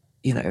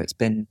 it's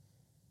been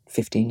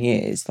 15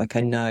 years. Like,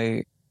 I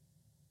know,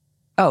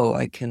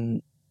 I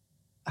can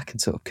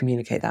sort of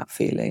communicate that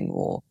feeling,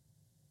 or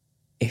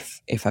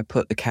if I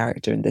put the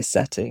character in this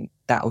setting,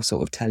 that will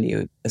sort of tell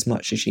you as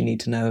much as you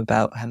need to know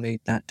about her mood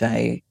that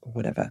day or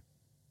whatever.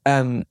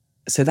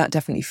 So that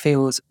definitely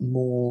feels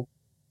more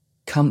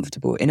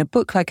comfortable. In a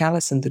book like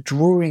Alison, the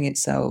drawing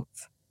itself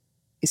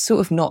is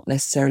sort of not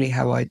necessarily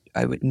how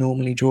I would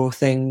normally draw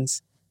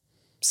things.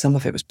 Some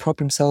of it was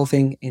problem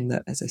solving, in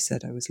that, as I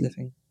said, I was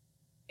living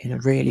in a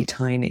really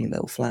tiny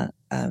little flat.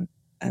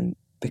 And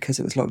because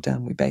it was locked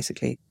down, we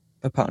basically,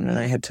 my partner and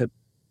I, had to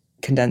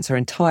condense our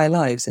entire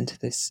lives into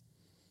this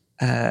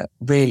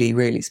really,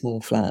 really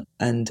small flat.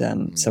 And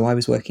so I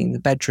was working in the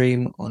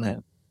bedroom on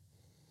a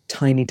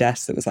tiny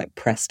desk that was like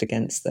pressed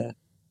against the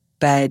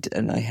bed.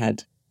 And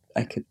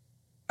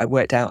I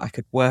worked out I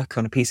could work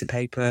on a piece of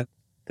paper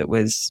that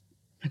was,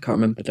 I can't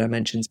remember the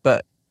dimensions,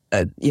 but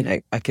I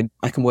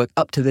can work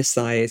up to this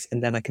size,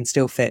 and then I can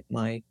still fit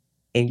my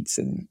inks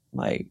and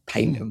my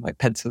paint and my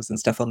pencils and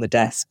stuff on the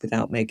desk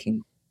without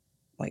making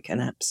like an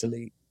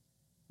absolute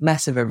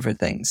mess of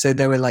everything. So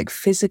there were like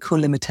physical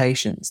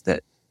limitations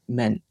that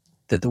meant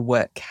that the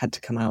work had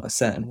to come out a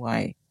certain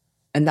way.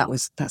 And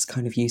that's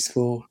kind of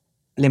useful.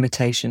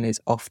 Limitation is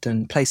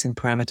often, placing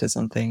parameters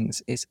on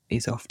things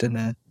is often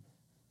a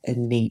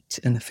neat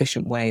and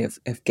efficient way of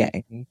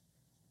getting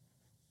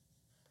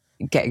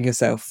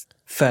yourself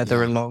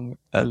further along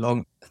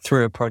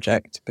through a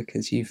project,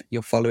 because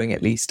you're following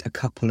at least a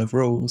couple of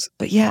rules.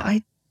 But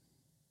it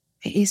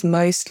is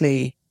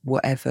mostly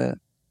whatever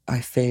I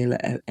feel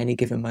at any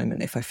given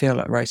moment. If I feel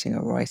like writing,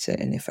 I'll write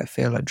it. And if I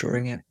feel like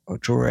drawing it, I'll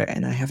draw it.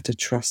 And I have to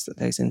trust that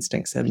those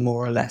instincts are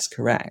more or less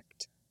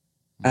correct.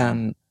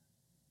 But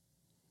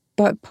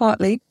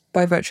partly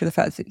by virtue of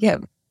the fact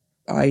that,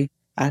 I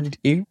and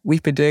you,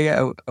 we've been doing it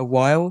a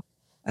while.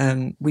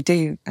 We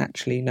do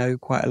actually know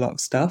quite a lot of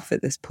stuff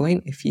at this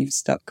point. If you've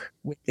stuck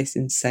with this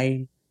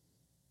insane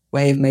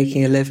way of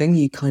making a living,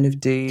 you kind of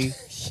do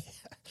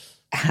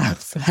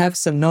have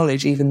some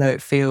knowledge, even though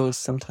it feels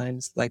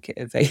sometimes like it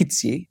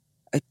evades you.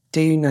 I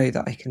do know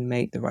that I can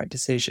make the right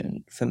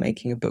decision for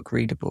making a book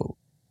readable.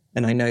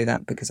 And I know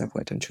that because I've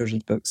worked on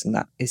children's books, and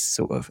that is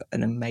sort of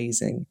an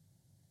amazing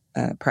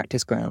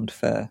practice ground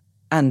for,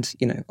 and,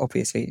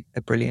 obviously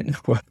a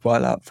brilliant,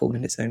 worthwhile art form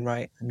in its own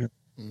right.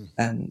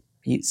 And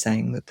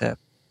saying that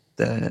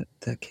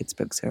the kids'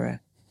 books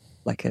are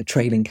like a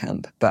training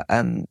camp, but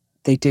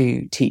they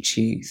do teach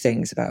you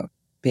things about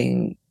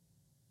being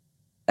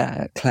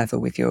clever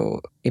with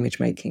your image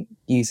making,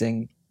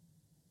 using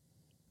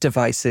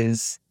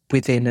devices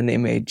within an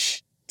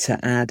image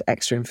to add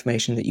extra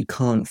information that you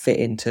can't fit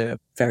into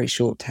very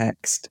short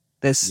text.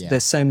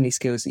 There's so many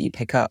skills that you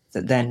pick up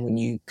that then when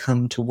you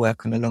come to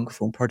work on a longer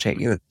form project,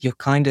 you're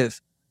kind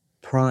of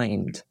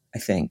primed, I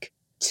think,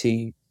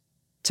 to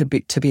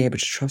be able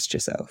to trust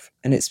yourself.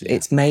 And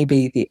it's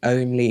maybe the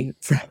only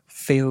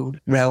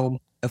realm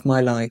of my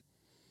life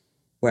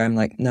where I'm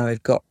like, no,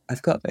 I've got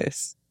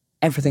this.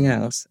 Everything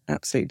else,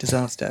 absolute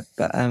disaster.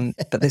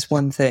 But this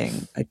one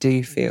thing, I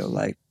do feel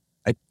like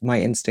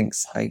my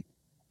instincts, I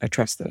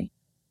trust them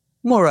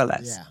more or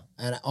less. Yeah,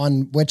 and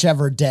on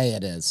whichever day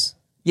it is.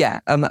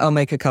 Yeah, I'll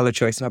make a color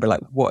choice and I'll be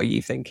like, "What are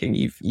you thinking?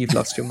 You've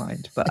lost your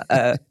mind."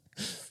 But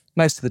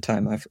most of the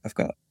time, I've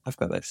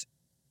got this.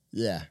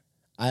 Yeah,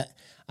 I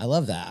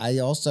love that. I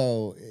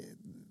also,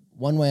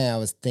 one way I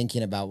was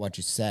thinking about what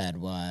you said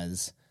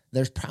was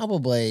there's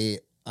probably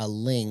a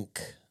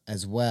link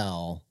as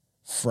well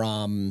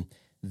from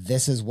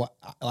this is what,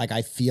 like,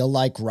 I feel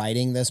like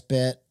writing this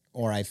bit,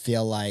 or I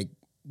feel like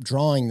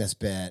drawing this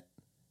bit.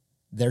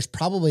 There's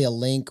probably a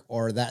link,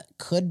 or that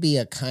could be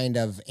a kind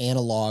of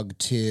analog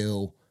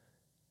to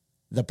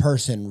the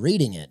person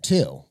reading it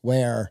too,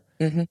 where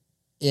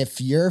if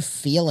you're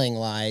feeling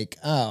like,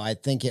 I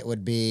think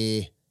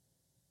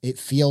it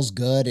feels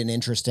good and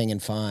interesting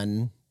and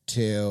fun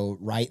to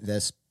write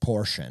this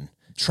portion,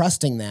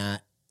 trusting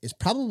that is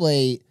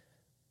probably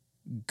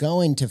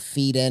going to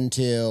feed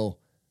into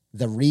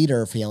the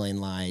reader feeling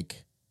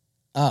like,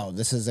 oh,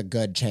 this is a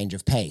good change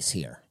of pace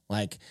here.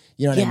 Like,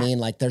 you know what I mean?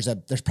 Like there's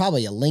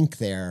probably a link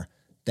there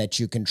that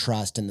you can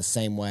trust in the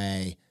same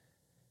way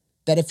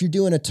that if you're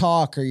doing a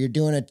talk or you're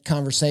doing a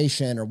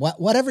conversation or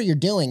whatever you're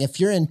doing, if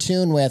you're in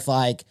tune with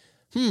like,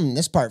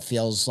 this part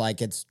feels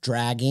like it's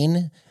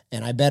dragging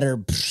and I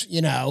better,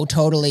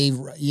 totally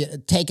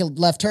take a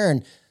left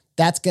turn,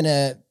 that's going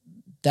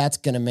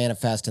to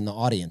manifest in the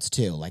audience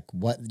too. Like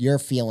what you're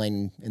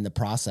feeling in the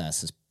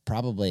process is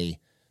probably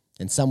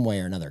in some way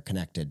or another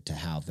connected to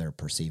how they're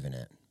perceiving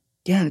it.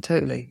 Yeah,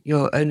 totally.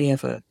 You're only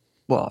ever,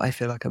 I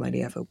feel like I'm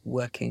only ever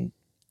working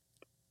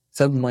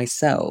some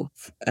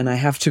myself, and I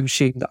have to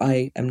assume that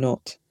I am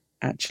not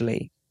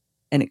actually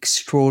an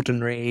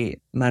extraordinary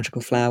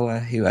magical flower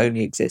who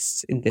only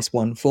exists in this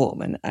one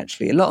form. And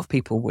actually, a lot of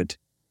people would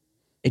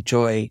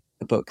enjoy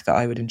a book that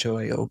I would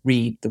enjoy or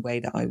read the way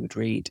that I would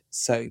read.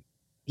 So,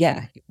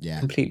 yeah,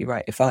 completely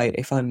right. If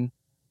I'm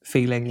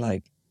feeling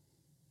like,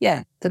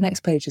 the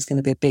next page is going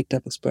to be a big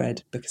double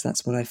spread because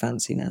that's what I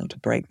fancy now to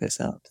break this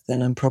up,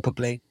 then I'm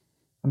probably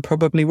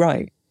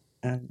right.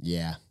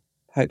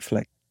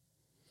 Hopefully.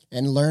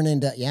 And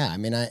learning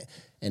to,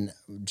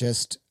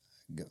 just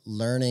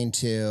learning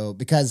to,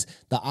 because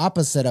the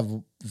opposite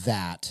of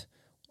that,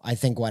 I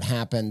think what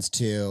happens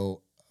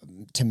to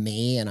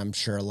me, and I'm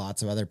sure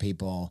lots of other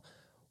people,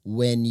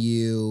 when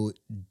you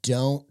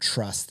don't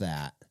trust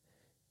that,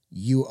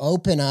 you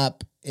open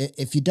up,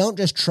 if you don't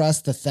just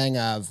trust the thing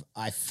of,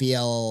 I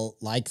feel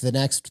like the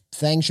next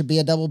thing should be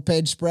a double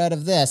page spread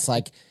of this,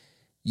 like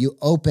you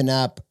open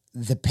up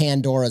the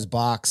Pandora's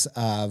box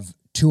of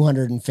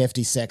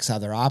 256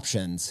 other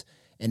options.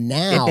 And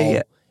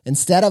now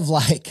instead of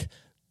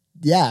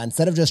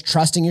just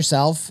trusting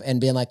yourself and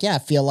being like, I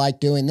feel like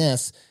doing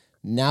this,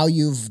 now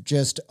you've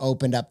just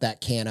opened up that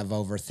can of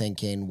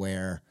overthinking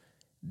where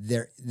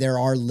there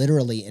are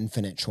literally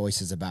infinite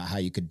choices about how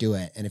you could do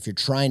it. And if you're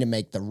trying to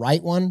make the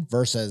right one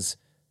versus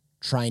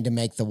trying to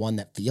make the one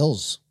that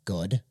feels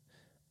good,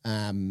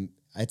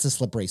 it's a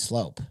slippery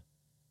slope.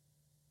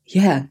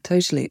 Yeah,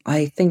 totally.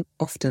 I think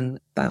often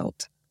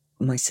about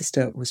my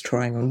sister was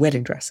trying on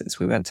wedding dresses.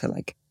 We went to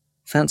like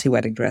fancy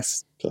wedding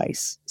dress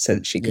place so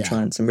that she could try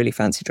on some really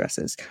fancy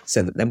dresses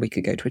so that then we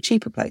could go to a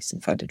cheaper place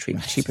and find a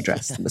cheaper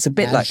dress. It was a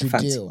bit like the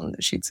fancy one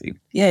that she'd seen.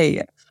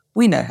 Yeah.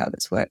 We know how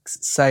this works.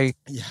 So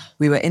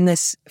we were in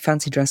this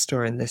fancy dress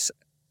store and this,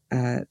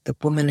 the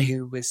woman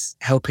who was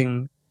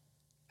helping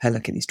her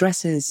look at these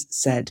dresses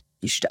said,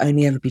 you should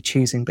only ever be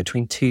choosing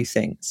between two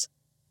things.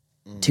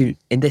 Two,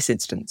 in this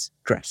instance,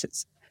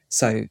 dresses.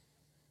 So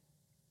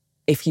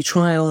if you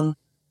try on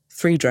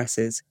 3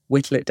 dresses,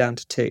 whittle it down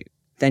to 2,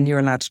 then you're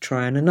allowed to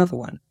try on another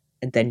one.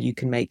 And then you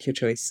can make your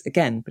choice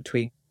again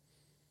between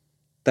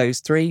those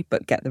 3,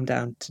 but get them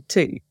down to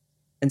 2.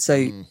 And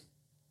so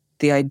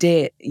the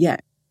idea,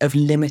 of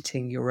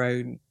limiting your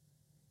own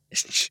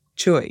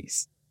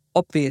choice,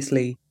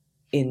 obviously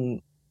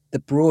in the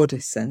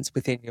broadest sense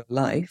within your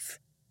life,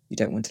 you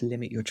don't want to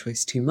limit your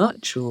choice too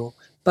much,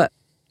 but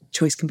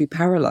choice can be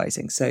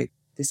paralyzing. So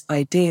this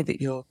idea that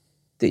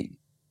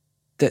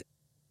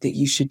that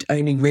you should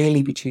only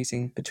really be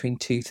choosing between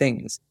 2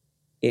 things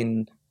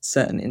in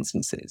certain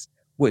instances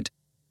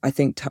I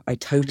think I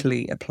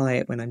totally apply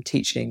it when I'm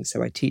teaching.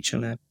 So I teach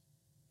on a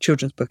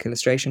children's book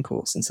illustration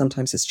course, and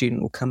sometimes a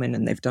student will come in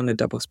and they've done a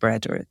double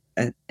spread or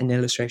an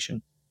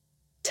illustration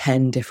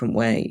 10 different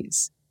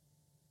ways.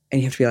 And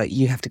you have to be like,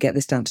 you have to get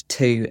this down to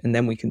 2 and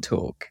then we can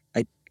talk.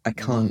 I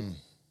can't,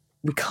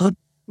 we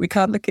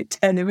can't look at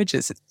 10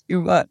 images. It's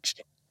too much.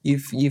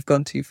 You've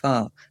gone too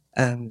far.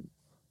 So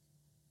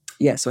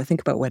I think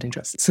about wedding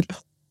dresses a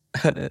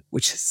lot,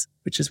 which is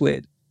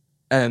weird.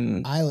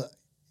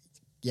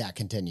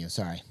 Continue.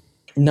 Sorry.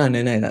 No.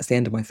 That's the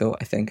end of my thought.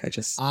 I think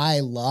I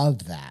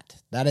love that.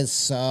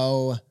 That's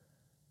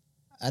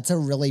a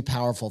really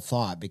powerful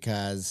thought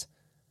because,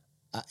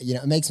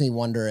 it makes me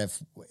wonder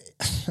if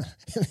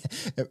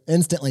it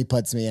instantly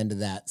puts me into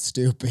that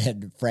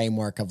stupid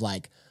framework of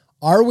like,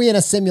 are we in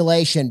a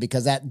simulation?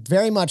 Because that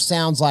very much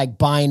sounds like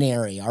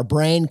binary. Our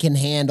brain can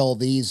handle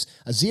these,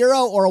 a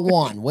 0 or a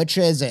 1. Which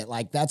is it?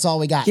 Like, that's all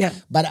we got. Yeah.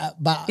 But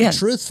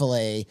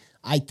truthfully,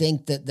 I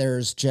think that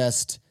there's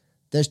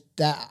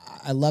that.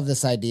 I love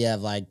this idea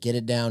of like, get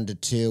it down to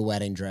 2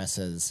 wedding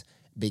dresses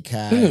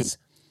because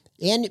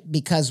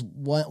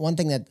one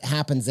thing that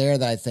happens there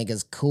that I think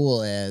is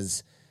cool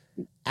is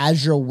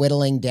as you're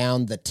whittling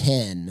down the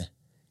 10,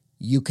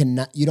 you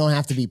don't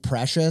have to be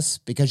precious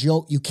because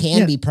you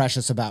can be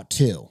precious about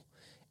 2.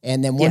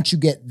 And then once you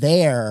get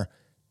there,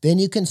 then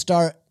you can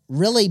start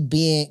really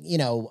being,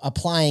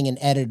 applying an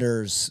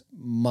editor's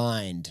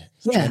mind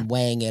and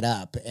weighing it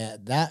up.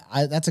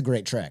 That's a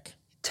great trick.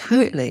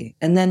 Totally.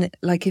 And then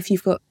like if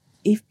you've got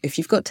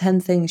 10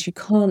 things, you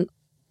can't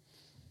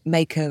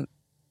make a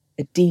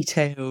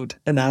detailed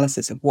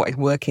analysis of what is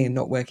working and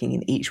not working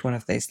in each one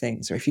of those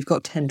things. Or if you've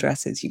got 10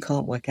 dresses, you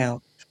can't work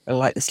out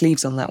like the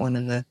sleeves on that one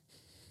and the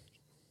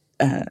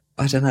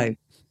I don't know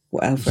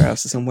what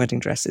else is on wedding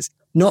dresses.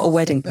 Not a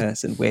wedding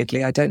person,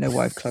 weirdly. I don't know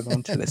why I've clung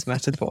on to this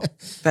metaphor.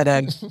 But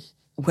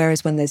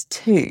whereas when there's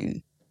 2,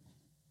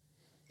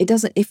 it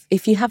doesn't,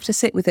 if you have to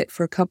sit with it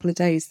for a couple of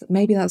days,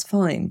 maybe that's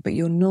fine, but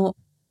you're not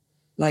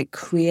like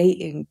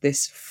creating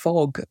this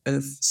fog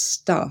of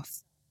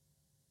stuff.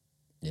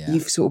 Yeah.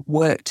 You've sort of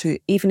worked to,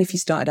 even if you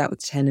started out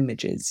with 10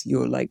 images,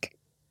 you're like,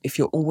 if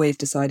you're always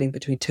deciding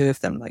between two of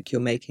them, like you're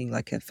making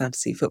like a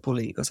fantasy football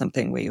league or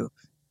something where you're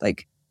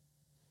like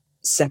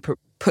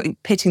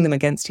pitting them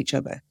against each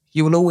other,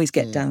 you will always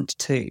get down to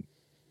two.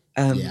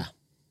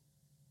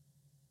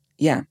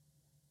 Yeah.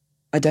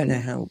 I don't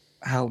know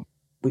how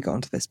we got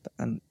onto this, but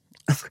I'm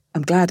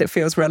glad it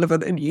feels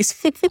relevant and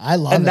useful. I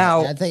love and it.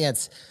 now, I think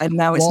it's... And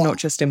now it's not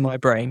just in my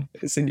brain,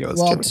 it's in yours.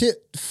 Well,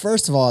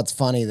 first of all, it's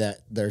funny that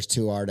there's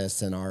two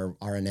artists and our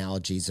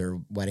analogies are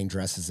wedding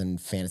dresses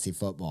and fantasy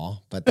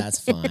football, but that's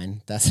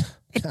fine. That's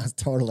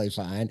totally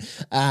fine.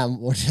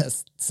 We'll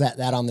just set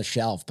that on the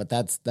shelf, but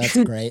that's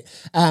great.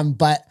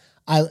 But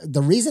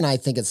the reason I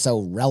think it's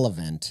so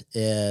relevant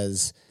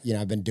is,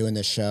 I've been doing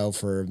this show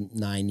for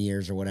 9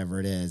 years or whatever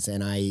it is,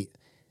 and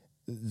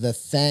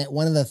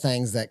one of the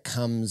things that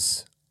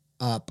comes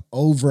up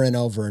over and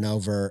over and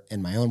over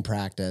in my own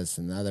practice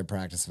and the other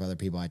practice of other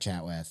people I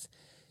chat with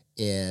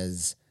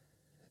is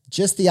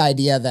just the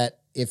idea that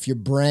if your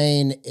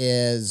brain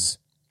is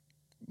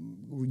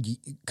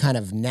kind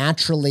of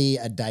naturally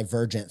a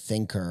divergent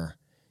thinker,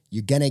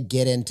 you're going to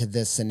get into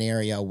this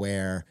scenario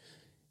where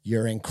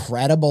you're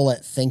incredible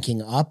at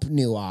thinking up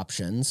new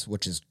options,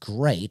 which is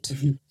great,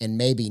 and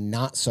maybe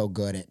not so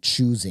good at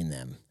choosing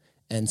them.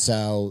 And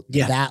so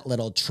that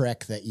little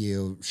trick that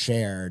you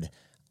shared,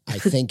 I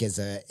think is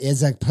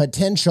a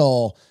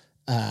potential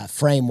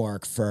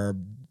framework for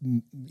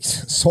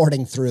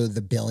sorting through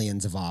the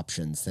billions of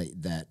options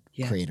that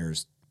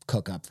creators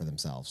cook up for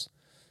themselves.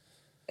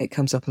 It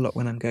comes up a lot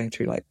when I'm going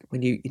through, like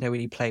when you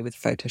play with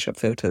Photoshop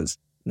filters,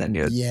 and then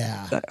you're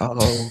like,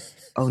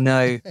 oh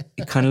no,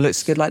 it kind of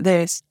looks good like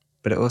this,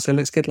 but it also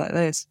looks good like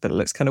this, but it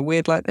looks kind of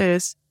weird like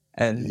this,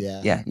 and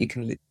you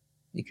can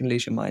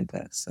lose your mind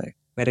there. So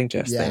wedding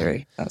dress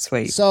theory, that's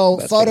sweet. So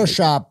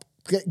Photoshop,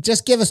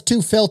 just give us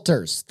 2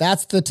 filters.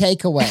 That's the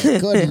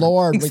takeaway. Good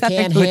Lord, exactly.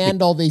 We can't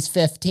handle these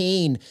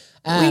 15. We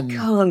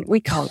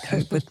can't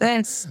cope with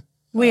this.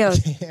 We are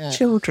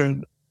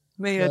children.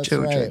 We are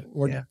children. Right.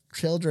 We're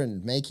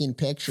children making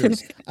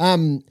pictures. I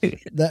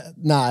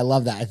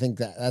love that. I think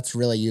that's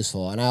really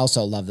useful. And I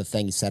also love the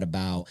thing you said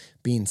about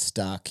being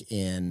stuck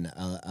in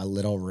a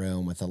little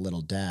room with a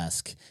little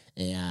desk.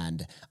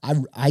 And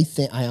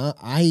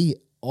I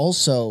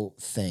also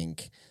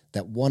think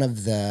that one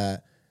of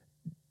the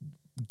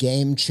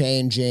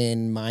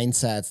game-changing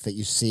mindsets that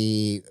you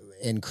see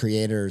in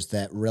creators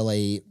that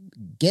really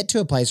get to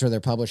a place where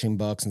they're publishing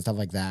books and stuff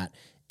like that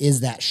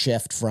is that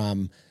shift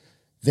from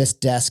this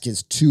desk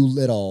is too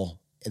little,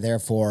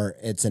 therefore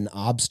it's an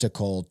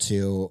obstacle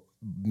to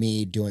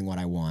me doing what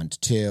I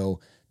want, to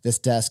this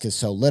desk is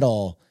so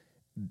little,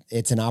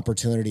 it's an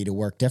opportunity to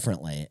work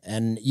differently.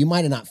 And you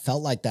might have not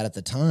felt like that at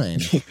the time,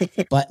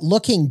 but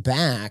looking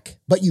back,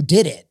 but you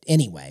did it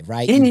anyway,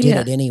 right? You did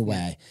it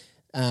anyway.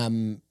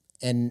 And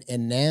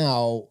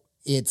now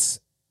it's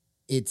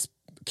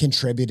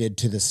contributed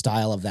to the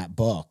style of that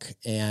book.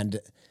 And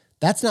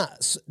that's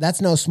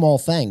no small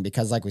thing,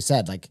 because like we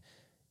said, like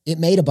it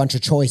made a bunch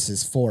of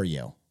choices for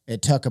you.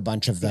 It took a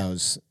bunch of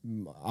those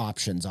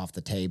options off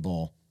the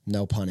table,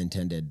 no pun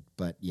intended,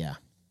 but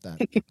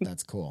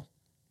that's cool.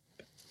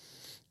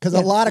 Because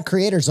a lot of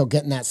creators will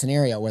get in that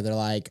scenario where they're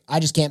like,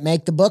 I just can't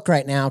make the book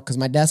right now because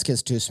my desk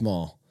is too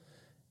small.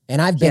 And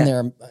I've been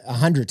there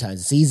 100 times.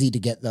 It's easy to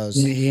get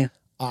those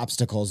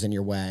obstacles in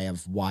your way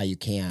of why you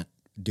can't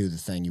do the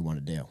thing you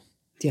want to do.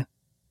 Yeah.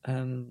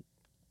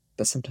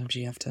 But sometimes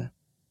you have to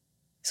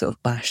sort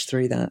of bash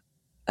through that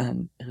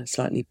in a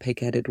slightly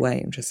pig-headed way.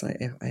 I'm just like,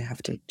 I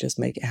have to just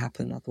make it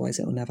happen, otherwise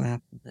it will never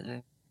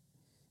happen.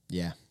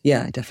 Yeah,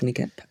 I definitely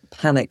get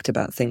panicked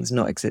about things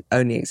not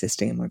only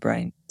existing in my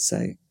brain.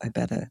 So I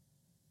better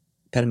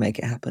make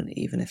it happen,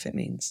 even if it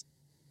means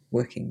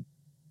working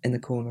in the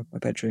corner of my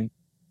bedroom.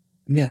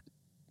 Yeah,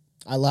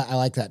 I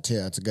like that too.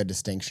 That's a good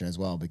distinction as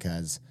well,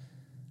 because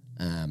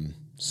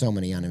so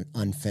many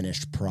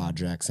unfinished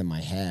projects in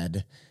my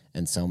head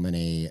and so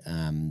many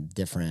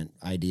different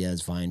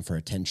ideas vying for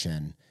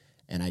attention.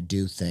 And I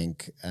do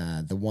think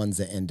the ones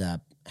that end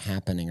up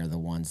happening are the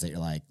ones that you're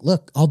like,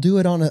 look, I'll do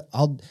it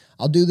I'll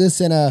do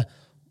this in a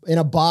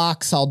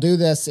box. I'll do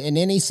this in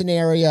any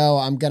scenario.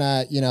 I'm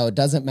gonna, it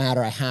doesn't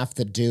matter. I have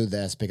to do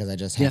this because I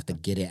just have to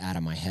get it out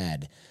of my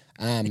head.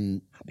 I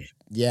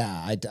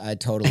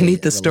totally. I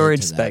need the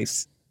storage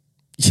space.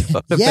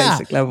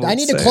 I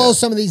need to close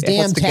some of these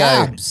damn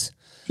tabs.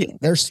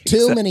 There's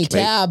too many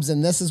tabs,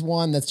 and this is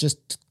one that's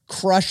just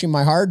crushing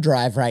my hard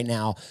drive right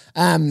now.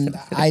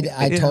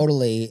 I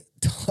totally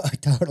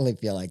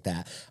feel like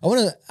that. I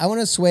want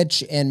to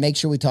switch and make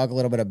sure we talk a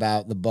little bit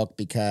about the book,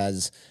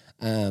 because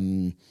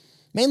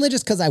mainly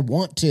just because I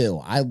want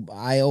to.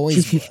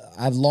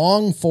 I've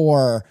longed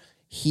for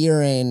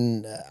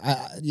hearing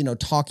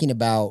talking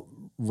about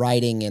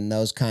writing and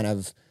those kind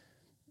of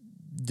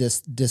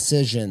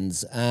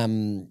decisions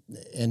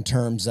in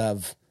terms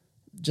of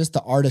just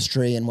the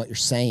artistry and what you're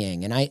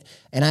saying. And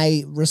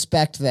I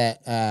respect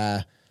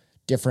that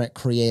different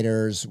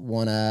creators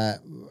want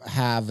to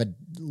have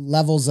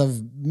levels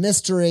of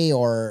mystery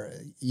or,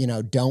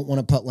 don't want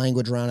to put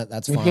language around it.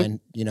 That's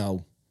fine.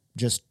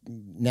 Just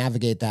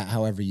navigate that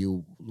however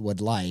you would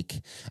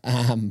like.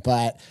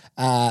 But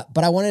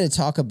I wanted to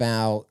talk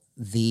about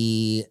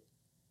the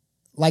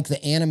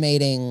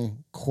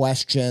animating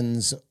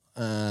questions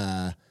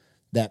that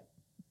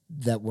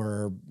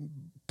were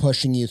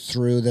pushing you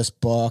through this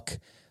book.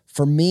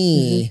 For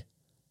me,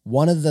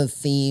 one of the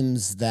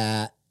themes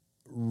that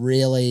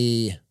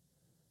really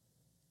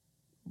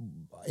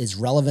is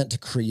relevant to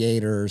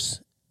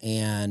creators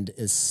and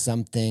is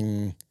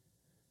something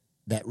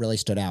that really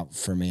stood out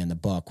for me in the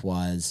book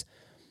was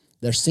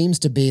there seems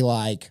to be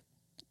like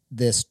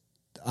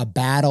a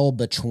battle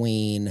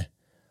between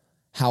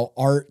how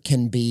art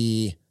can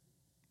be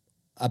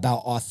about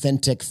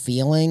authentic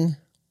feeling,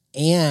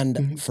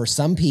 and for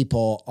some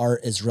people,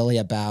 art is really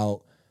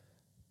about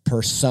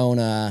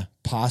persona,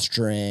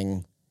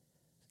 posturing,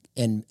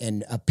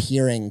 and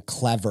appearing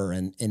clever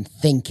and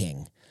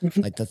thinking,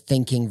 like the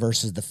thinking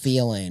versus the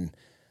feeling,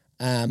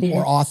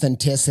 or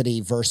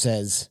authenticity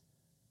versus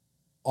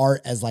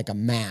art as like a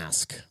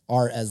mask,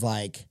 art as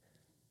like,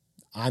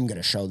 I'm going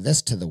to show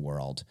this to the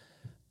world.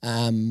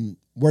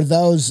 Were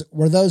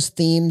those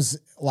themes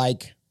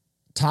like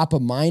top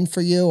of mind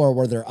for you, or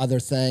were there other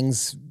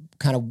things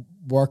kind of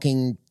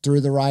working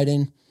through the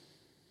writing?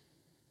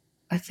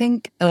 I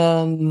think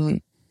you're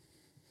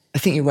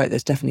right.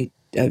 There's definitely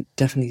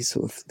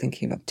sort of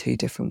thinking about two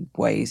different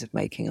ways of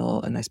making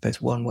art, and I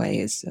suppose one way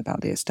is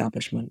about the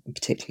establishment, and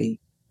particularly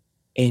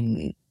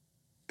in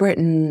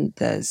Britain,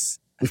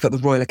 we've got the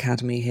Royal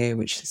Academy here,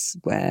 which is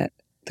where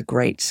the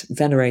great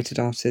venerated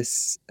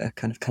artists are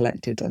kind of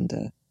collected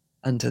under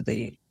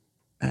the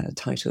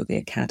title of the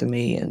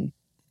Academy, and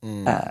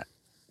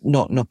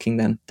not knocking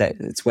them.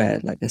 It's where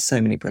like there's so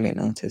many brilliant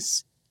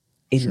artists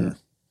who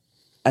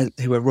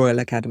are Royal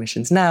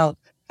Academicians now.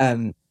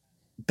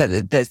 But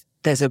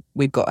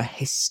we've got a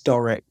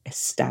historic,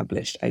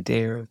 established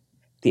idea of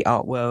the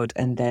art world,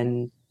 and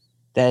then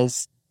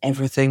there's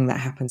everything that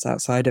happens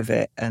outside of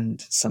it,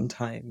 and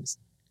sometimes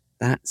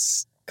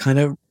that's kind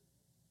of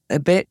a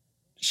bit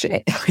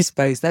shit, I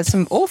suppose. There's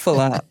some awful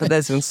art, but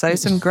there's also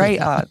some great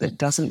art that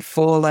doesn't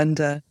fall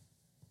under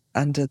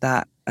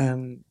that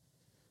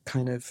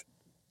kind of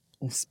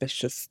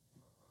auspicious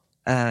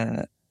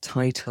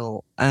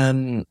title.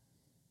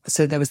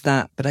 So there was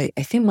that, but I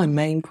think my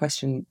main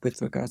question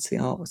with regards to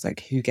the art was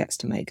like, who gets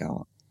to make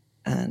art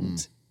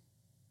and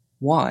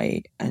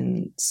why?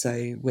 And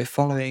so we're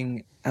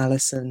following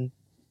Alison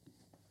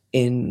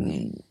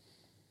in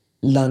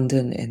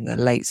London in the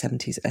late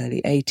 70s,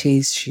 early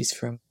 80s. She's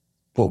from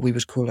what we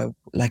would call a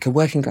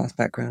working class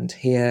background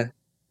here,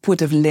 would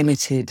have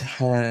limited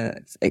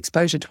her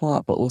exposure to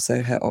art, but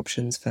also her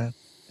options for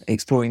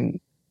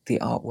exploring the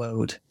art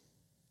world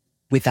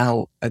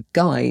without a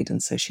guide.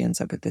 And so she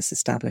ends up with this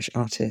established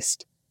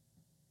artist,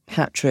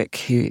 Patrick,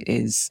 who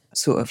is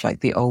sort of like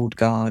the old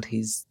guard.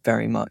 He's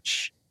very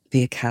much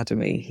the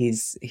academy.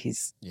 He's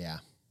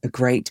a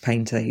great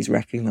painter. He's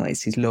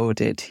recognized, he's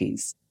lauded.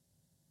 He's,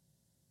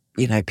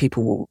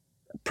 people will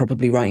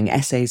probably writing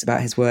essays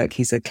about his work.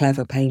 He's a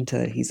clever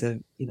painter. He's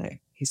the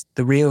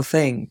real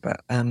thing.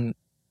 But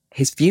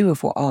his view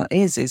of what art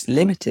is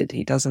limited.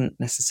 He doesn't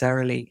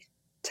necessarily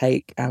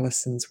take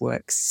Alison's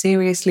work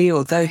seriously,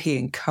 although he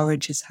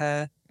encourages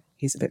her.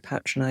 He's a bit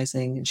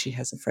patronizing, and she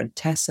has a friend,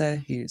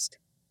 Tessa, who's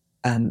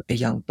a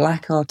young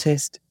black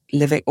artist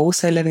living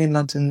in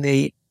London in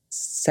the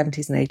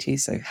 70s and 80s.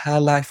 So her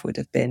life would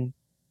have been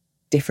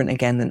different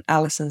again than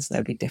Alison's. There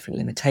would be different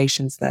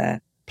limitations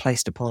there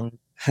placed upon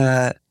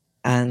her,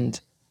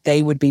 and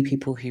they would be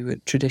people who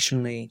would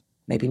traditionally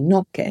maybe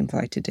not get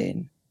invited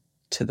in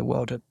to the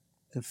world of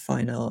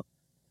fine art,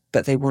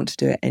 but they want to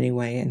do it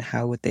anyway. And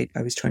how would they?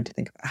 I was trying to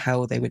think about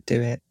how they would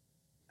do it,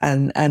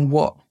 and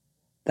what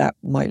that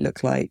might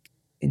look like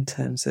in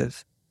terms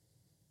of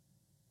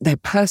their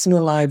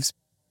personal lives,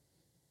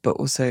 but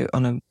also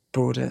on a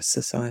broader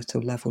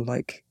societal level.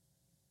 Like,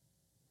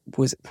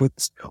 would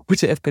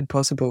it have been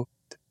possible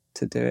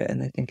to do it?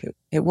 And I think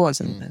it was,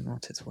 and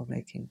artists were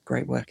making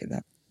great work at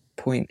that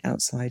point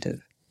outside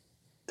of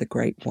the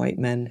great white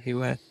men who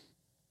were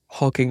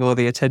hogging all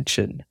the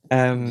attention.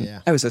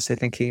 I was also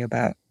thinking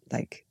about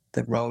like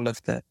the role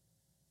of the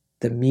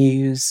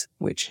muse,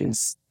 which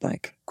is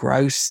like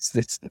gross,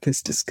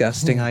 this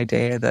disgusting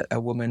idea that a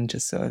woman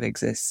just sort of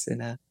exists in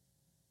a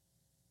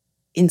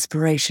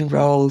inspiration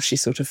role. She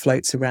sort of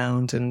floats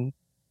around and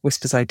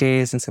whispers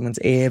ideas in someone's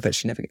ear, but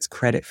she never gets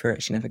credit for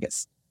it. She never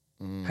gets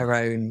her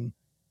own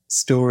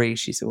story.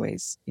 She's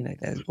always,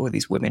 there's all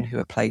these women who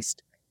are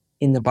placed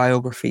in the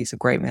biographies of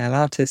great male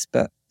artists,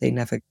 but we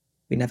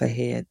never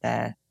hear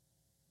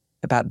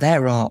about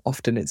their art.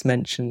 Often it's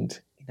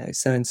mentioned,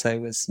 so-and-so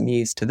was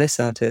muse to this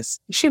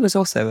artist. She was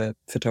also a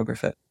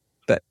photographer,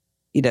 but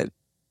you don't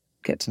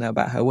get to know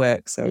about her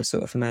work. So I was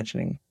sort of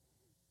imagining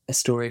a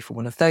story for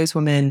one of those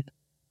women.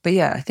 But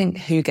yeah, I think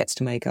who gets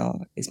to make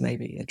art is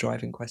maybe a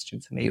driving question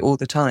for me all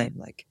the time.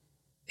 Like,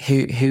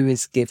 who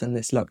is given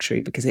this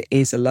luxury, because it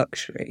is a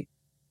luxury.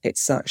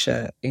 It's such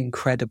an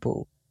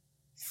incredible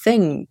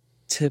thing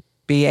to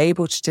be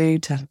able to do.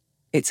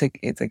 It's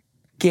a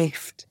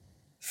gift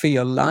for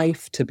your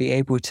life to be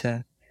able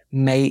to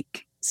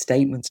make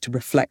statements, to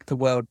reflect the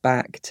world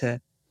back,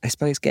 to, I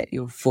suppose, get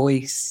your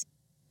voice,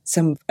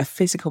 a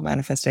physical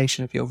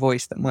manifestation of your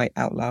voice that might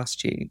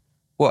outlast you.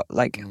 What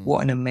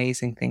an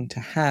amazing thing to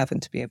have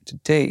and to be able to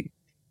do.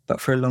 But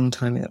for a long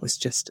time, it was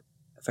just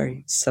a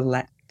very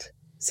select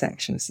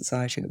section of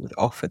society that would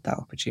offer that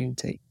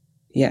opportunity.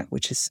 Yeah,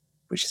 which is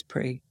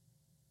pretty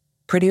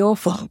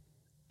awful.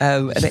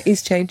 And it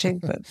is changing,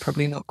 but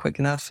probably not quick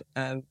enough.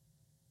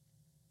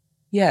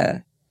 Yeah.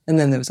 And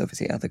then there was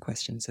obviously other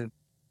questions of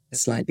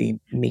slightly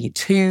Me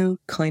Too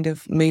kind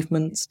of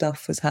movement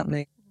stuff was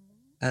happening.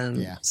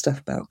 Stuff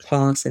about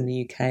class in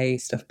the UK,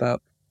 stuff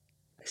about,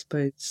 I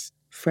suppose,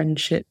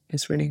 friendship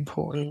is really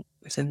important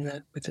within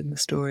the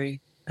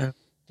story.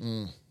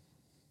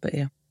 But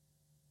yeah,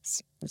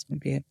 that's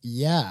maybe it.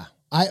 Yeah.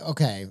 I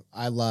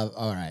love,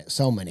 all right,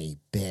 so many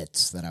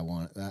bits that I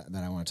want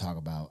to talk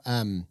about.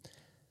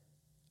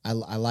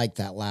 I like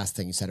that last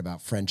thing you said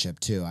about friendship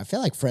too. I feel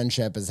like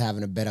friendship is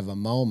having a bit of a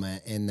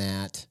moment in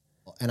that,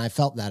 and I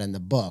felt that in the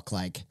book,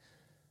 like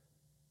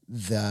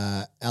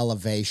the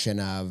elevation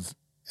of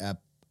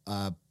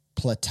a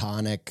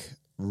platonic,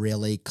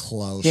 really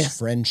close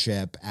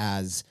friendship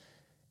as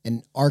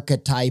an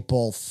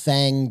archetypal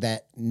thing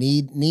that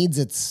needs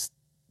its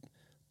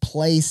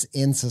place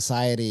in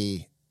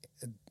society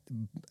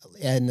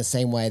in the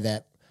same way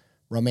that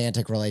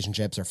romantic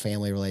relationships or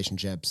family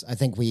relationships. I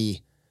think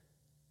we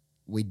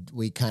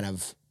kind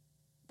of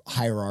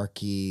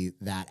hierarchy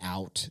that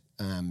out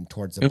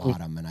towards the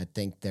bottom, and I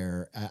think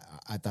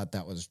I thought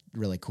that was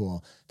really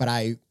cool. But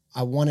I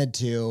wanted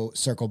to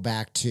circle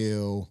back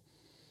to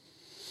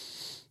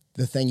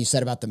the thing you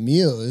said about the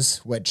muse,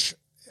 which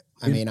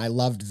I mean, I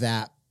loved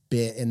that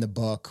bit in the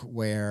book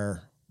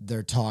where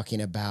they're talking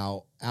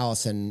about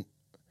Allison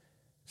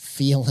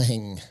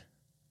feeling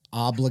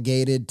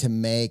obligated to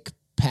make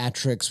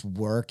Patrick's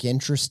work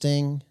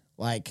interesting.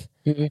 Like,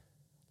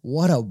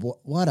 what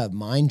a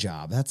mind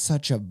job. That's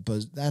such a,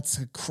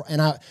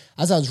 and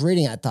as I was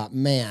reading, I thought,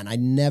 man,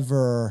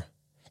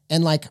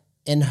 and like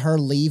in her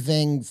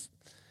leaving,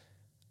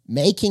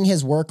 making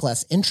his work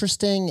less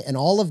interesting, and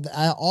all of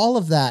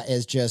that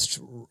is just,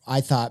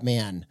 I thought,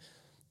 man,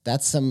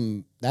 that's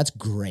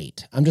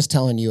great. I'm just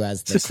telling you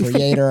as the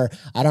creator.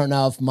 I don't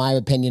know if my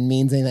opinion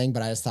means anything,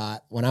 but I just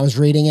thought when I was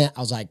reading it, I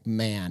was like,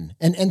 man.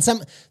 And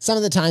some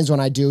of the times when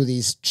I do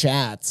these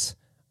chats,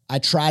 I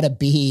try to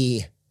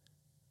be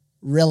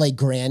really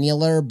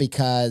granular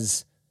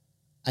because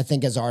I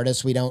think as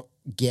artists, we don't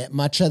get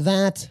much of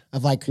that,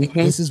 of like,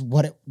 this is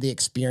what the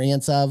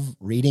experience of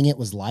reading it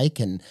was like.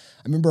 And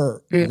I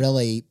remember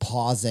really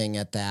pausing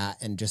at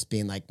that and just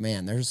being like,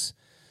 man, there's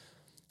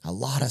a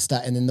lot of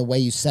stuff. And then the way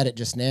you said it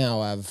just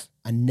now of,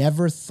 I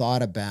never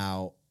thought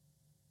about,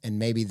 and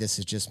maybe this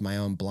is just my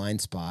own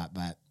blind spot,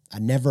 but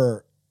I'd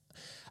never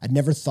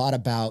thought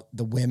about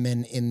the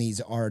women in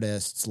these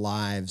artists'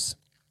 lives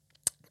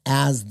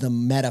as the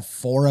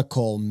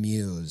metaphorical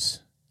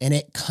muse. And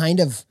it kind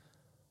of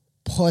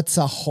puts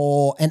a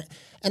whole, and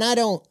I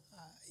don't,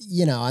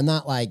 I'm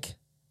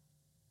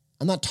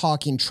not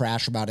talking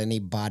trash about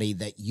anybody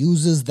that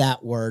uses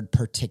that word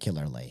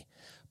particularly,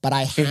 but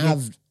I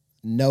have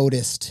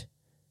noticed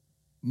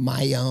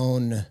my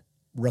own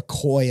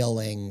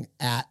recoiling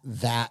at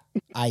that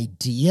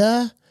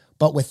idea,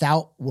 but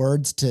without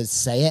words to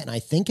say it. And I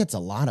think it's a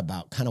lot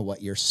about kind of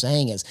what you're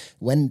saying is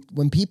when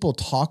people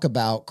talk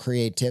about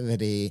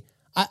creativity,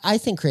 I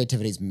think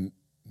creativity is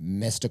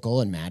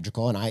mystical and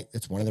magical, and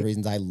it's one of the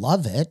reasons I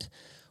love it.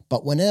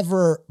 But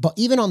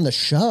even on the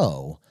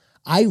show,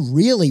 I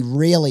really,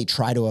 really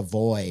try to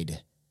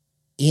avoid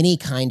any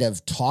kind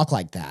of talk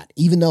like that,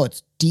 even though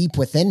it's deep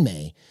within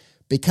me,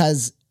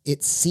 because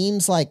it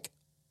seems like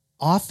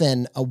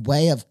often a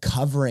way of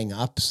covering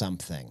up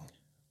something.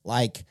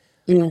 Like,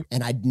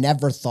 and I'd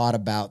never thought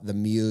about the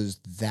muse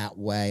that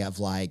way of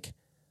like,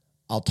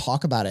 I'll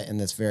talk about it in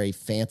this very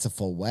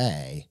fanciful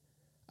way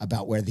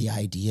about where the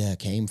idea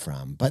came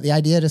from, but the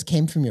idea just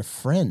came from your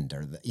friend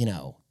or,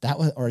 that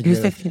was, or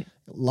your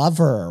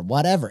lover or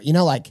whatever,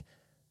 like,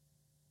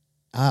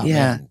 oh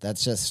man,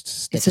 that's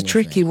just, it's a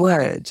tricky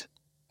word.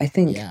 I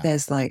think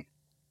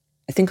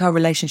I think our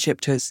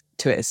relationship to it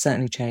has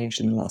certainly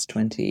changed in the last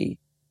 20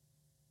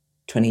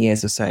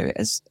 years or so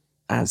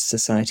as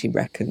society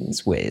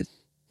reckons with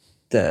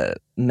the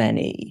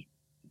many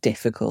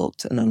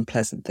difficult and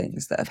unpleasant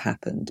things that have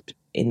happened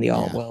in the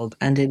art world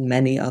and in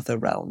many other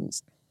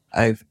realms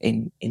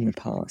in the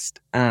past.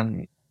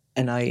 And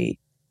I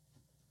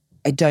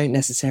don't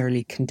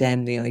necessarily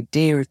condemn the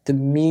idea of the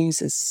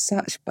muse as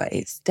such, but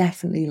it's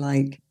definitely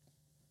like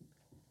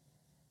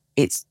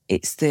it's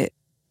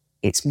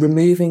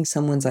removing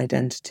someone's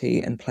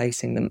identity and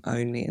placing them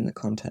only in the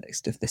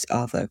context of this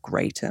other,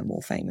 greater,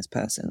 more famous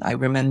person. I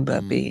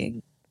remember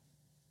being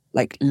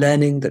like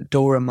learning that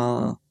Dora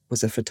Maar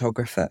was a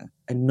photographer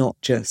and not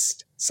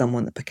just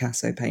someone that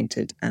Picasso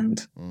painted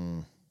and,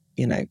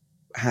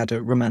 had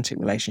a romantic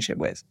relationship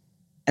with.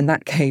 And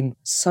that came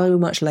so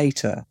much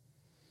later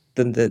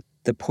than the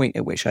point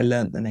at which I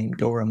learned the name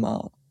Dora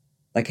Maar.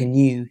 Like, I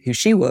knew who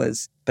she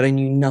was, but I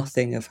knew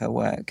nothing of her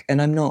work.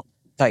 And I'm not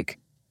like,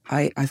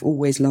 I've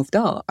always loved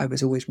art. I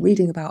was always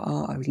reading about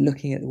art. I was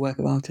looking at the work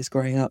of artists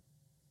growing up.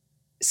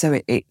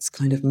 So it's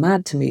kind of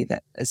mad to me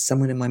that as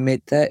someone in my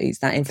mid-30s,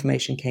 that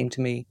information came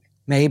to me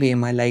maybe in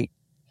my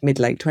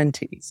mid-late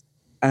 20s.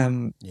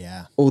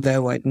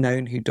 Although I'd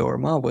known who Dora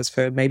Maar was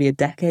for maybe a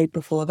decade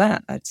before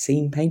that. I'd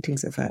seen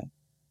paintings of her.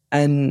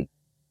 And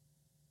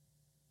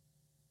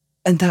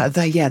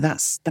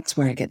that's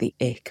where I get the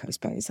ick, I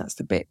suppose. That's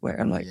the bit where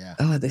I'm like,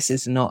 oh, this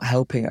is not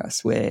helping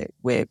us.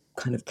 We're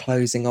kind of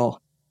closing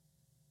off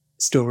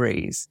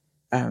stories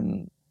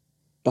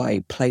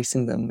by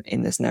placing them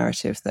in this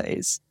narrative that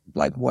is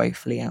like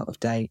woefully out of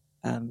date.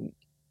 And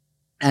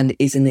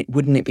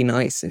wouldn't it be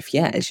nice if,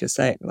 as you're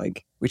saying,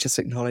 like, we just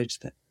acknowledge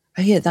that,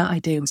 oh yeah, that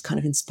idea was kind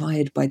of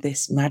inspired by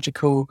this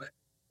magical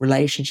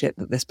relationship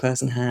that this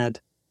person had,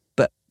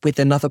 but with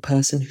another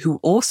person who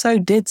also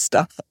did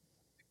stuff,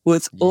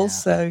 was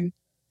also,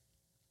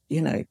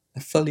 a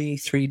fully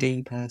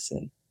 3D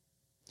person.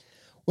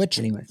 Which,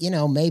 anyway.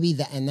 Maybe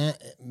that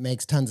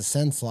makes tons of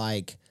sense.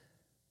 Like,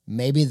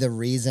 maybe the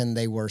reason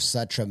they were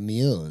such a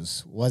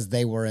muse was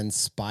they were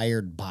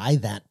inspired by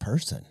that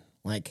person.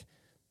 Like,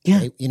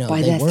 by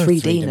they their were 3D-ness.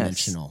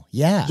 three-dimensional.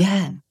 Yeah.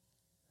 Yeah.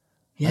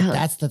 Like,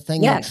 that's the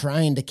thing they're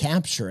trying to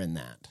capture in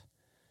that.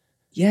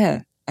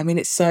 Yeah. I mean,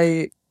 it's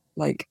so,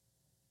 like,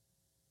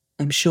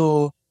 I'm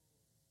sure,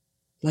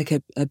 like,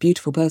 a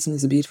beautiful person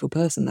is a beautiful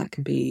person. That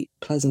can be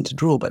pleasant to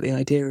draw, but the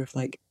idea of,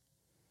 like,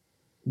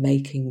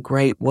 making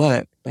great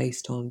work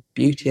based on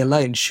beauty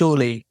alone,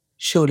 surely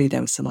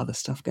there was some other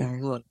stuff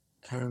going on.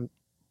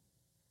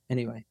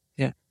 Anyway,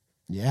 yeah.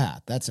 Yeah,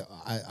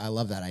 I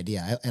love that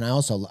idea.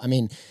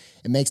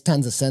 It makes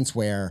tons of sense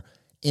where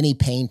any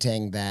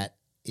painting that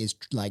is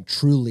like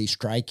truly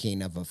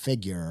striking of a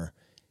figure,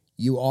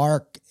 you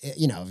are,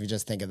 if you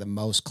just think of the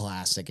most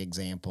classic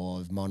example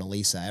of Mona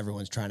Lisa,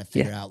 everyone's trying to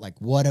figure out, like,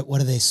 what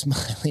are they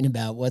smiling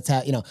about? What's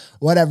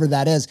whatever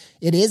that is.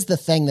 It is the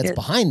thing that's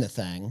behind the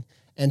thing.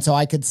 And so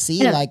I could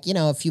see, like,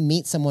 if you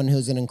meet someone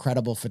who's an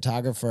incredible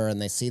photographer and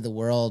they see the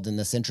world in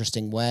this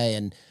interesting way,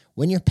 and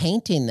when you're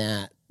painting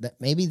that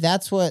maybe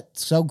that's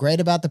what's so great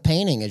about the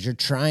painting is you're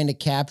trying to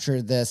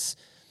capture this,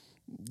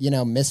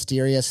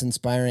 mysterious,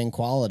 inspiring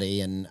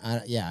quality. And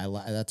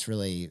that's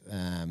really,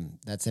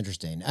 that's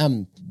interesting.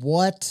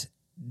 What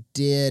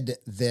did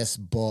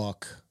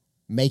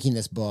making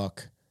this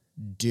book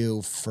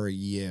do for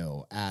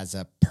you as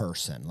a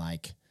person?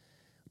 Like,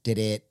 did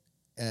it,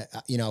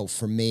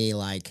 for me,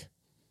 like,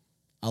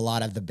 a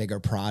lot of the bigger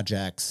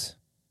projects,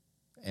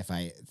 if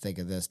I think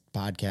of this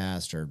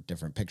podcast or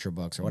different picture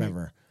books or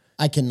whatever,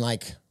 I can,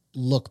 like,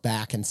 look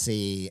back and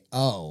see,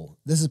 oh,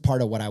 this is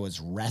part of what I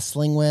was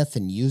wrestling with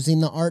and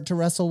using the art to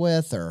wrestle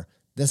with, or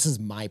this is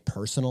my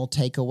personal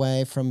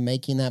takeaway from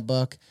making that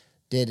book.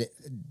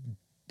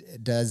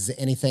 Does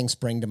anything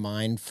spring to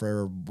mind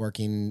for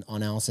working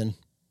on Allison?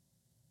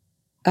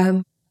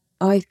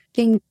 I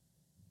think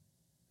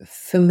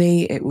for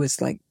me, it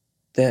was like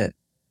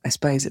I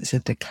suppose it's a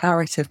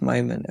declarative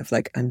moment of,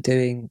 like, I'm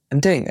doing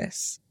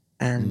this.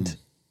 And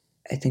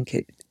I think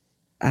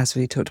as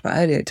we talked about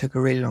earlier, it took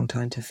a really long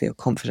time to feel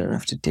confident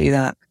enough to do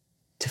that,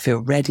 to feel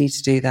ready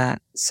to do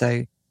that.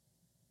 So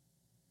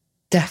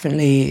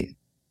definitely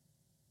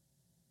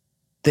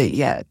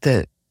the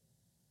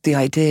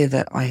idea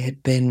that I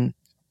had been,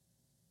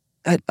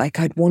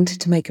 I'd wanted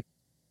to make,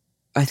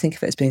 I think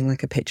of it as being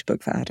like a picture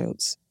book for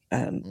adults,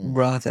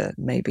 rather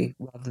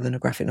than a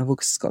graphic novel,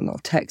 because it's got a lot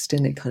of text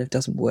in it. Kind of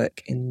doesn't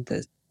work in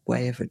the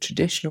way of a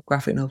traditional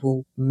graphic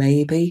novel,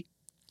 maybe.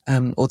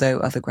 Although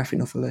other graphic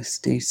novelists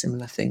do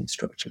similar things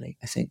structurally,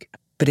 I think.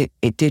 But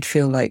it did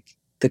feel like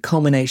the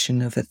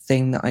culmination of a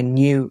thing that I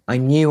knew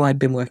I'd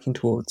been working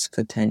towards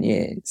for 10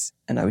 years.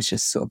 And I was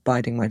just sort of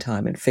biding my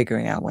time and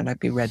figuring out when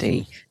I'd be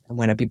ready and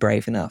when I'd be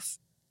brave enough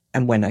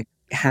and when I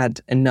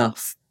had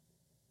enough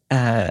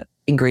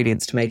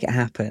ingredients to make it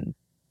happen.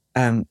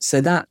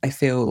 So that I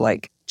feel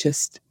like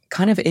just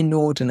kind of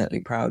inordinately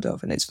proud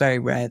of. And it's very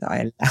rare that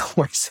I allow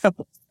myself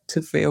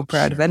to feel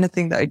proud of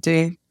anything that I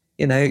do.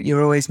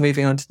 You're always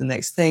moving on to the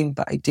next thing,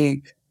 but I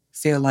do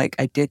feel like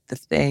I did the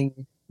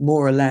thing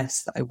more or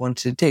less that I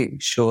wanted to do.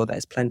 Sure,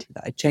 there's plenty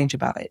that I'd change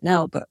about it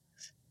now, but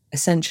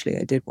essentially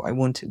I did what I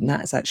wanted. And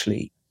that's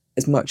actually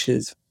as much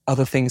as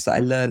other things that I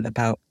learned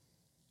about,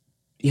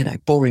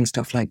 boring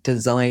stuff like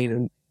design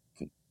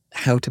and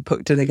how to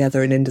put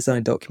together an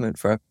InDesign document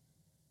for a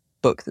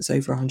book that's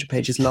over 100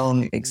 pages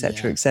long,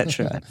 etc.,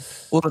 etc.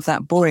 All of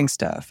that boring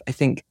stuff, I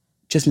think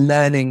just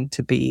learning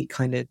to be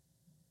kind of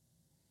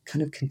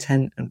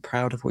content and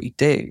proud of what you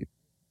do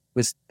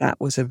was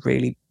a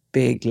really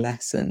big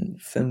lesson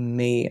for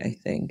me, I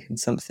think, and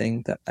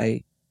something that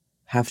I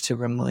have to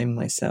remind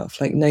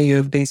myself, like, no,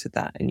 you're pleased with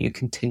that and you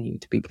continue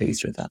to be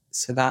pleased with that.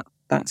 So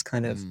that's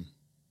kind of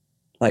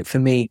like, for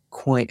me,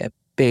 quite a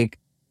big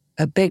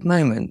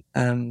moment.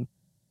 And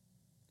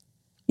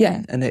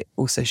it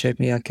also showed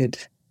me I could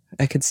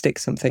I could stick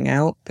something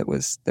out that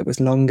was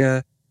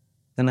longer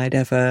than I'd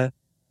ever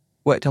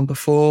worked on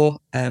before.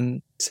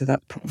 So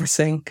that's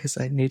promising because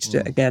I need to do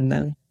it again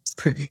now. It's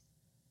pretty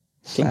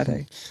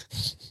glad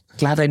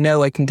I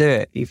know I can do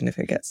it, even if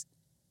it gets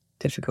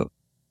difficult.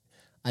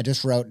 I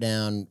just wrote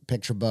down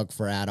picture book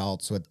for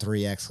adults with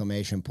 3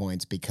 exclamation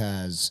points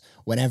because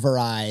whenever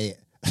I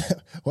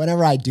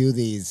do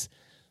these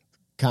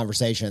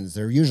conversations,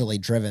 they're usually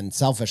driven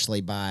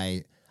selfishly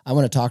by, I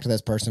want to talk to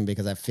this person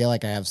because I feel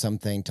like I have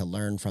something to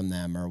learn from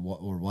them or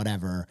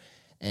whatever.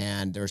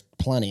 And there's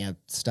plenty of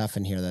stuff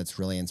in here that's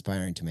really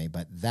inspiring to me.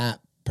 But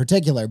that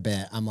particular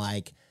bit, I'm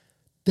like,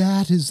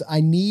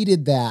 I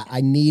needed that.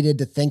 I needed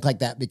to think like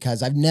that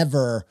because I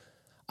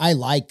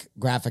like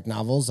graphic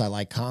novels, I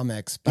like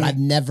comics, but I've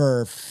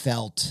never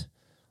felt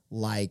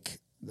like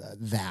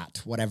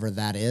that, whatever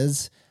that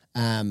is.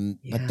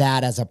 But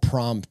that as a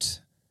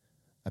prompt,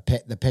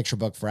 the picture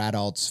book for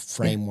adults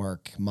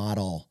framework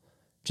model,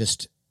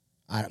 just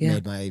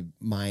made my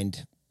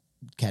mind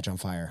catch on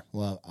fire.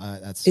 Well,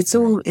 it's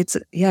all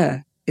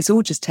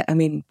just, I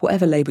mean,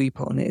 whatever label you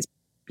put on it,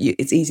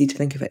 it's easy to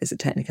think of it as a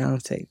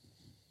technicality.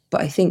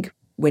 But I think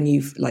when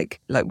you've,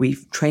 like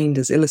we've trained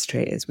as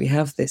illustrators, we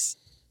have this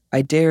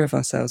idea of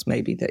ourselves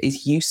maybe that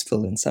is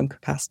useful in some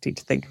capacity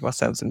to think of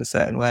ourselves in a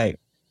certain way.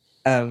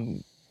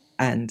 And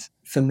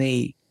for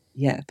me,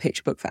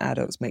 picture book for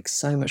adults makes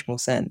so much more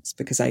sense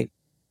because I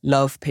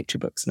love picture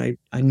books and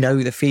I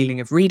know the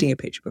feeling of reading a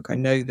picture book. I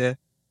know the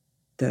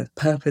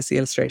purpose the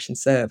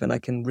illustrations serve, and I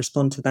can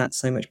respond to that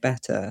so much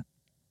better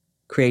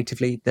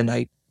creatively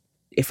than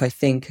if I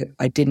think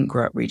I didn't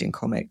grow up reading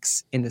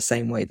comics in the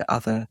same way that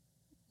other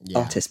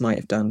artists might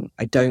have done.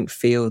 I don't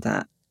feel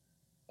that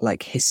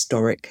like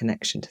historic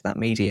connection to that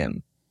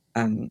medium.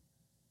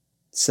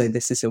 So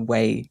this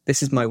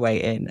is my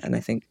way in. And I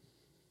think,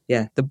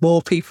 the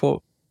more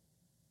people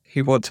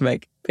who want to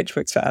make picture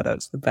books for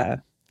adults, the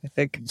better, I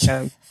think.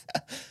 So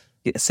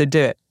do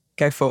it.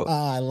 Go for it. Oh,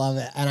 I love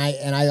it.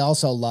 And I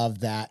also love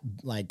that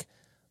like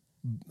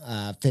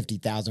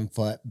 50,000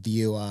 foot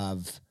view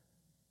of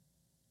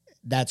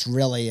that's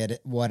really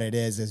what it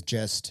is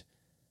just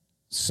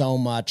so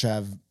much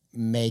of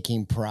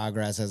making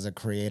progress as a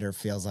creator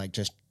feels like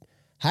just,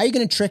 how are you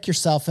going to trick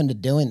yourself into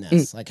doing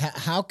this? Like,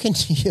 how can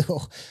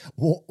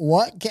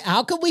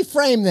how can we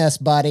frame this,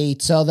 buddy,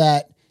 so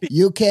that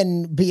you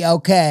can be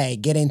okay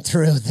getting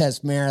through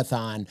this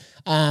marathon?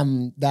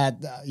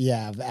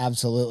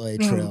 Absolutely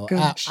true.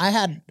 I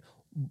had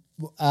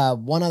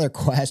one other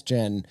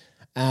question,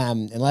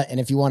 and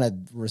if you want to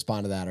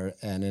respond to that or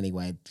in any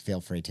way, feel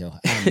free to.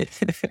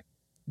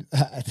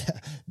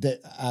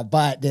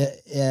 But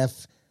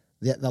if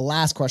the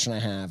last question I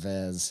have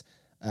is,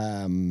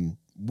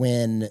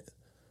 when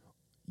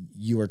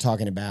you were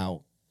talking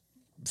about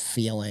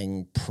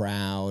feeling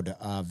proud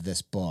of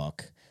this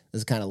book, this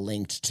is kind of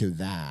linked to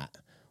that.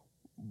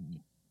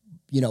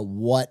 You know,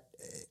 what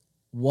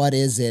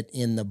is it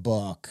in the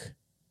book?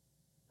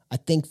 I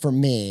think for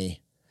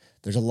me,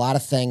 there's a lot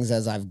of things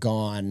as I've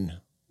gone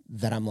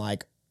that I'm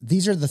like,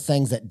 these are the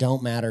things that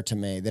don't matter to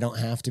me. They don't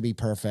have to be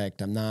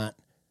perfect.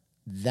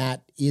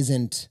 That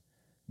isn't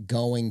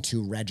going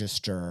to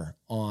register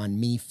on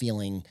me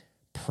feeling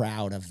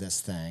proud of this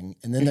thing.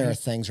 And then there are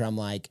things where I'm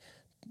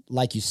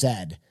like you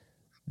said,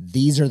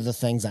 these are the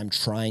things I'm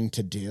trying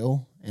to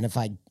do. And if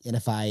I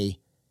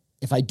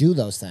do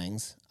those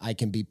things, I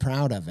can be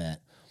proud of it.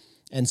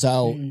 And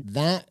so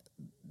that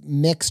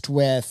mixed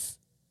with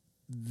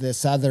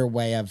this other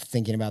way of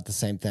thinking about the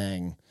same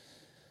thing,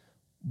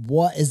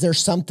 is there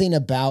something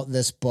about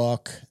this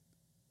book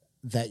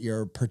that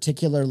you're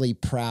particularly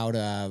proud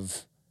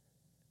of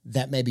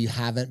that maybe you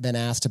haven't been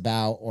asked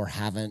about or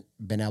haven't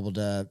been able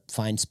to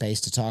find space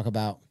to talk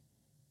about?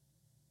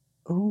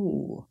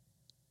 Oh,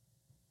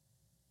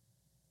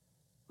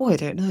 I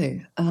don't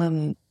know.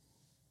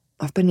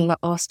 I've been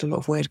asked a lot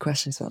of weird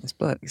questions about this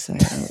book, so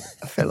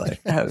I feel like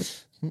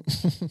I've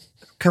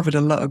covered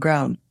a lot of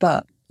ground.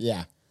 But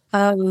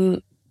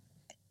I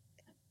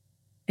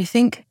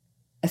think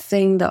a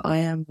thing that I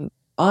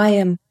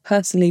am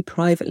personally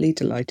privately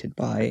delighted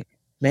by,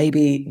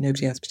 maybe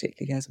nobody else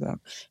particularly cares about,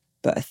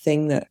 but a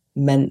thing that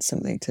meant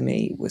something to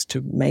me was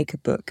to make a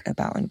book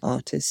about an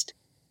artist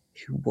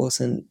who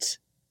wasn't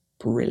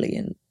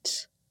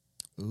brilliant.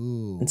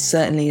 Ooh. And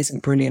certainly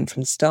isn't brilliant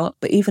from the start,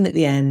 but even at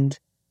the end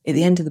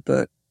of the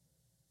book,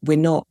 we're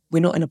not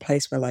in a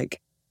place where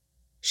like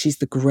she's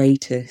the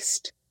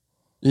greatest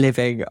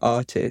living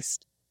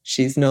artist.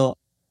 She's not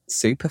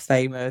super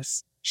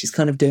famous. She's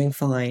kind of doing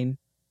fine.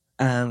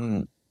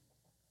 But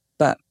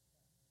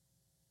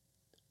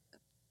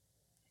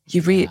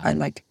you read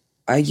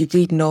you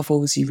read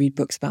novels, you read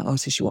books about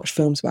artists, you watch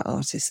films about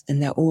artists,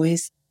 and they're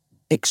always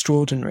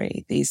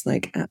extraordinary. These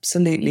like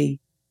absolutely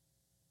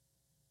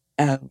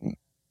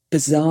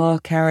bizarre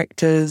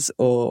characters,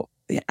 or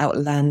the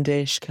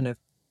outlandish, kind of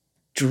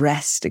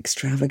dressed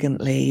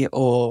extravagantly,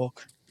 or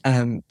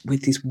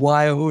with these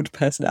wild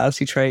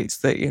personality traits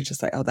that you're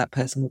just like, oh, that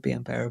person would be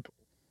unbearable.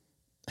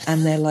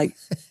 And they're like,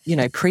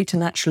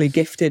 preternaturally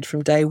gifted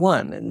from day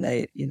one, and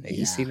they,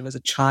 you see them as a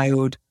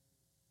child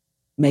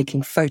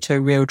making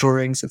photoreal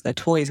drawings of their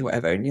toys or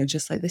whatever. And you're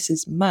just like, this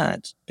is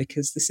mad,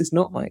 because this is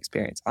not my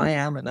experience. I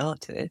am an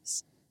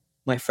artist.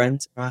 My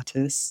friends are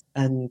artists.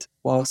 And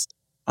whilst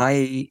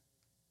I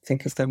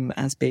think of them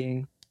as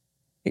being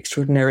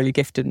extraordinarily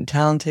gifted and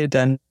talented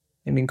and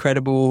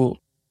incredible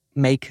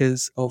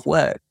makers of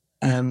work,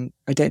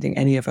 I don't think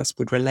any of us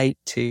would relate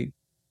to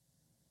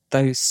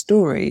those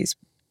stories.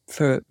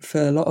 For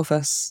a lot of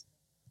us,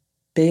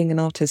 being an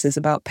artist is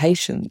about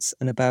patience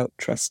and about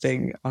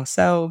trusting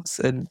ourselves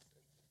and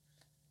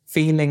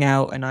feeling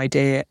out an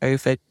idea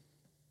over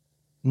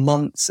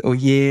months or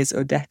years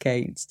or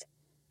decades,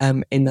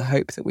 in the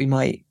hope that we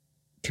might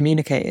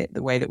communicate it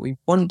the way that we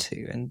want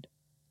to.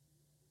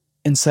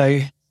 And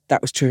so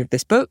that was true of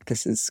this book.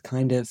 This is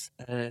kind of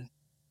an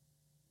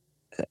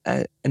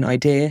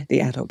idea,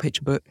 the adult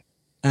picture book,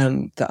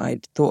 that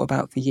I'd thought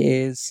about for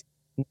years.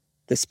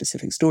 The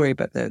specific story,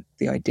 but the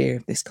idea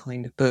of this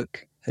kind of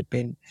book had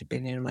been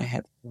in my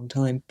head for a long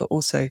time. But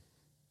also,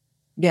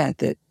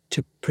 that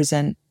to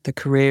present the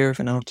career of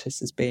an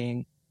artist as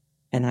being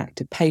an act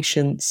of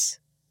patience,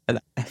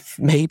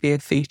 maybe a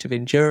feat of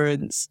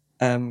endurance,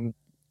 but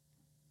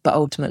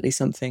ultimately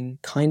something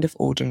kind of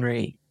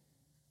ordinary,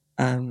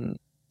 and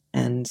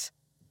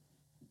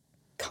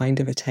kind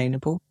of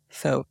attainable.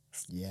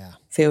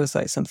 Feels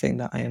like something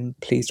that I am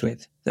pleased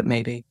with, that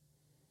maybe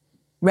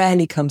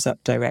rarely comes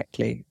up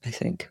directly, I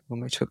think,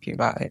 when we're talking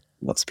about it.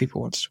 Lots of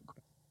people want to talk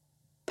about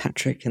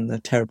Patrick and the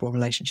terrible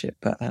relationship,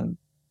 but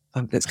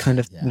it's kind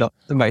of not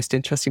the most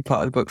interesting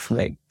part of the book for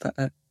me. But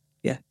that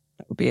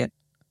would be it.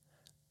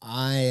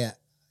 I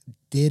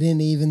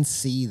didn't even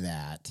see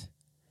that,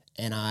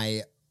 and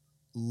I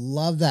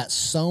love that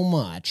so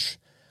much.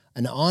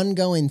 An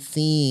ongoing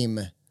theme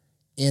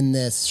in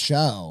this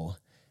show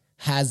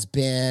has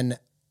been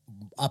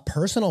a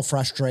personal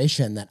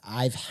frustration that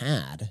I've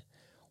had,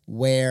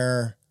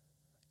 where,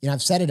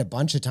 I've said it a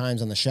bunch of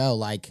times on the show,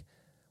 like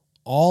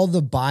all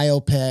the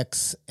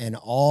biopics and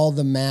all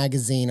the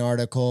magazine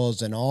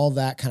articles and all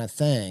that kind of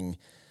thing,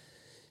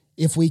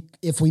 if we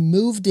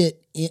move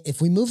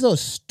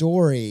those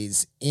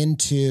stories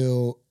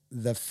into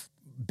the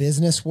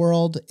business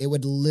world, it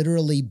would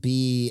literally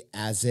be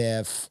as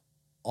if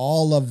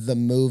all of the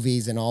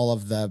movies and all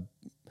of the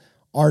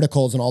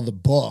articles and all the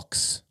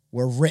books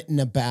were written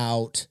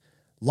about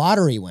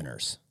lottery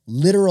winners,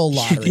 literal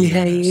lottery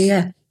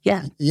winners.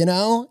 Yeah.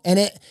 And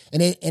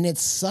it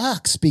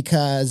sucks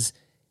because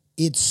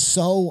it's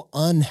so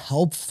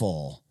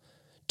unhelpful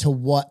to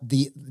what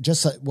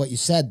you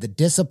said, the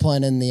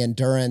discipline and the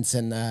endurance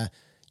and the,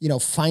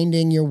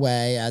 finding your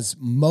way, as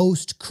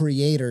most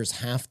creators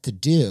have to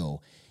do.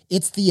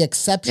 It's the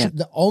exception.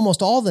 Yeah.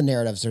 Almost all the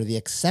narratives are the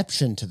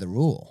exception to the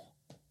rule.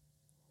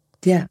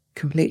 Yeah,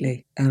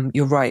 completely.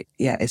 You're right.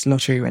 Yeah, it's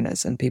lottery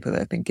winners and people that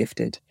have been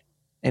gifted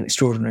an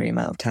extraordinary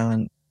amount of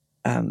talent,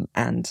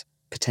 and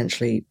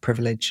potentially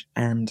privilege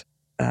and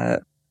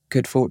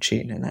good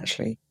fortune. And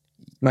actually,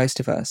 most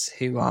of us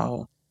who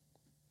are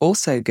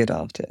also good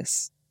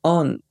artists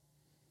aren't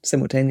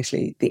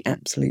simultaneously the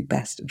absolute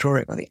best at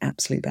drawing or the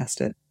absolute best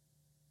at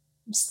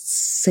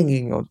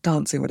singing or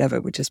dancing,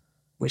 whatever. We're just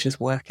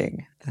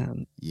working.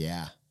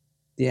 Yeah.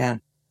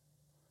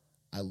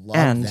 I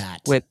love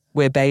that.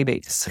 We're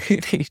babies, so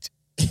we need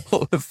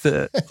all of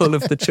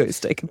the choice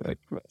taken away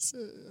from us.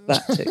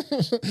 That too.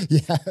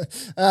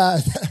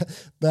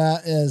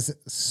 That is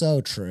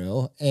so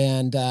true.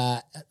 And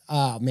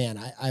oh man,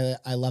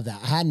 I love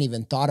that. I hadn't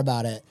even thought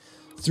about it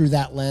through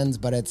that lens,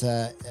 but it's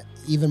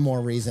even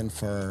more reason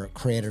for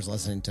creators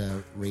listening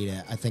to read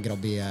it. I think it'll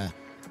be a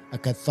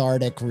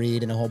cathartic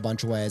read in a whole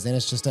bunch of ways, and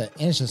it's just a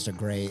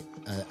great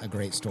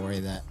story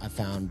that I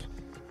found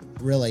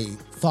really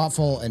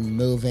thoughtful and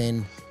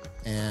moving.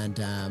 And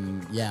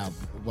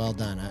well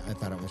done. I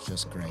thought it was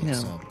just great. Yeah.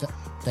 So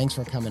thanks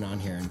for coming on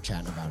here and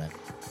chatting about it.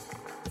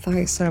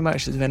 Thanks so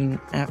much. It's been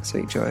an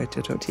absolute joy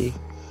to talk to you.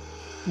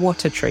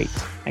 What a treat.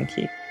 Thank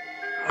you.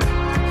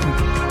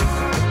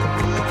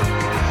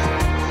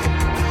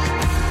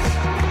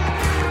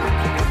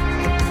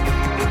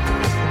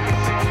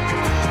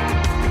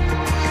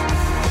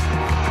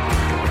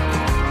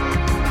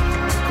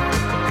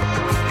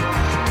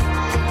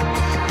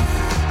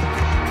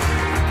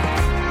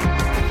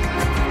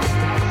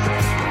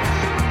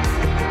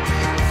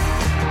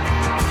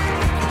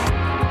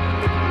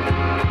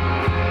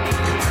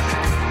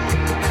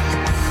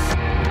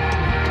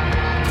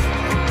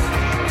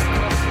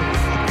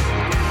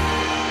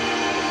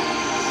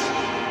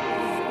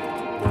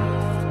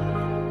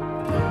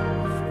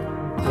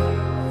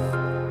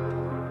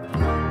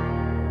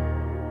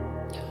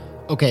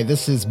 Okay,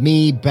 this is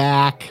me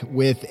back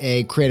with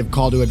a creative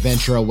call to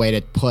adventure, a way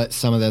to put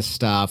some of this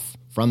stuff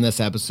from this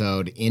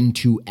episode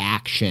into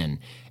action.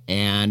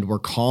 And we're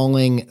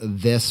calling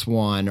this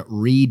one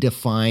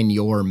Redefine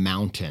Your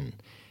Mountain.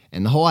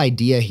 And the whole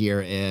idea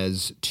here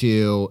is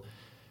to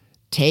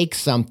take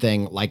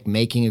something like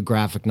making a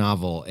graphic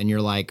novel and you're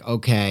like,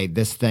 okay,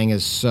 this thing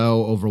is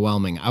so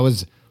overwhelming.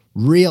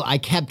 I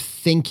kept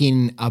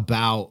thinking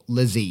about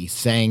Lizzy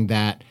saying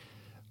that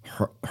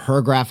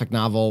her graphic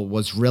novel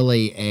was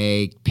really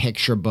a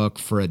picture book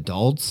for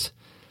adults.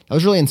 That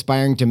was really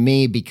inspiring to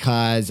me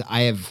because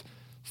I have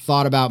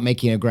thought about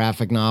making a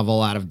graphic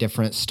novel out of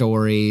different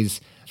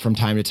stories from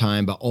time to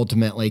time, but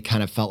ultimately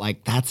kind of felt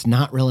like that's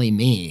not really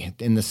me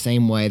in the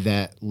same way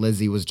that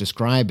Lizzy was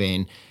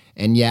describing.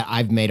 And yet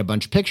I've made a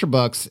bunch of picture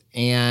books,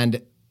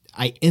 and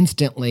I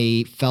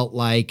instantly felt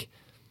like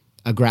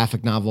a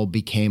graphic novel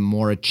became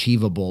more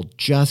achievable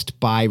just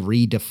by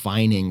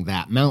redefining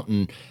that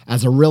mountain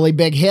as a really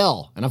big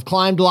hill. And I've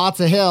climbed lots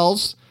of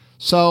hills,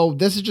 so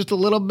this is just a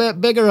little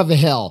bit bigger of a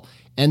hill.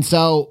 And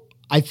so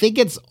I think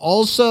it's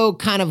also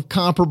kind of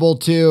comparable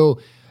to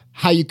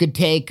how you could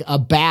take a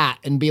bat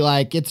and be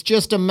like, it's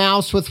just a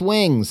mouse with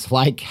wings.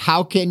 Like,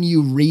 how can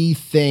you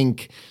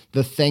rethink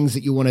the things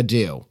that you want to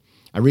do?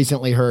 I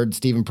recently heard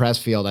Stephen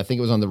Pressfield, I think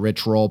it was on the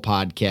Rich Roll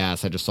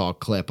podcast. I just saw a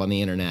clip on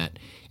the internet,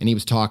 and he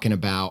was talking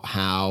about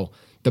how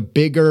the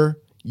bigger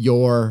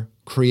your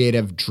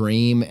creative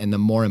dream and the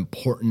more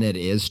important it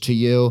is to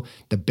you,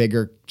 the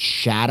bigger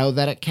shadow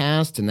that it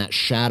casts. And that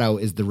shadow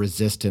is the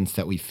resistance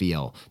that we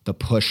feel, the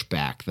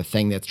pushback, the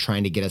thing that's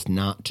trying to get us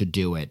not to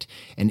do it.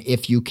 And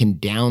if you can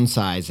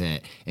downsize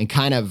it and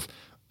kind of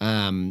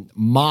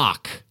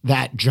mock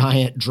that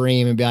giant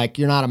dream and be like,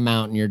 you're not a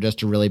mountain, you're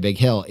just a really big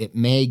hill, it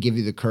may give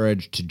you the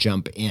courage to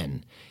jump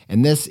in.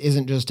 And this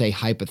isn't just a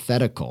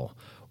hypothetical.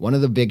 One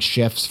of the big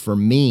shifts for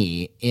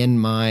me in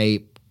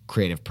my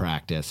creative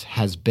practice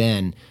has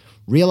been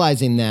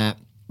realizing that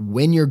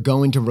when you're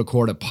going to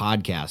record a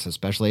podcast,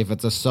 especially if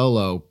it's a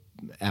solo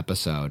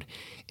episode,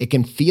 it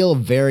can feel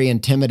very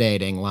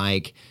intimidating,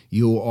 like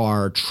you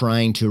are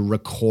trying to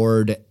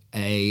record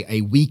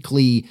a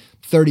weekly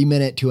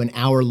 30-minute to an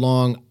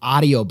hour-long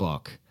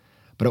audiobook.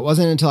 But it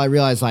wasn't until I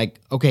realized, like,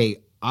 okay,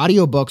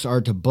 audiobooks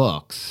are to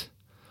books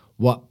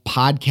what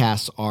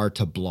podcasts are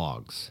to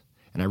blogs.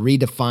 And I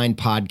redefined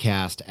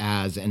podcast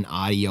as an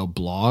audio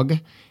blog,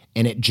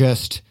 and it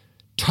just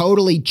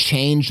totally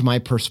changed my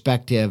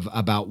perspective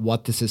about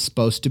what this is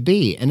supposed to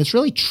be. And it's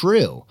really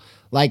true.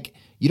 Like,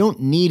 you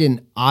don't need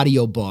an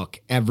audiobook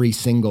every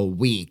single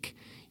week.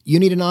 You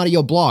need an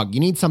audio blog. You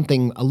need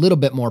something a little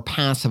bit more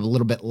passive, a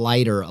little bit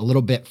lighter, a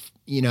little bit,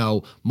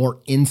 more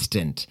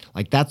instant.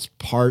 Like, that's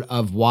part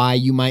of why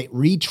you might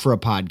reach for a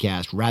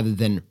podcast rather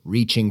than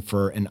reaching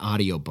for an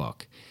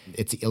audiobook.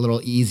 It's a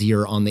little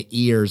easier on the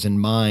ears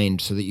and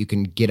mind so that you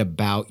can get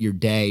about your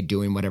day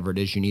doing whatever it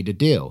is you need to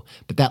do.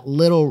 But that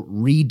little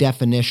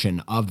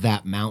redefinition of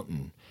that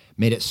mountain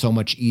made it so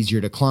much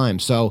easier to climb.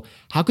 So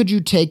how could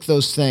you take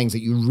those things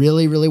that you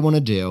really, really want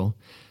to do,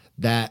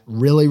 that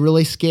really,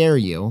 really scare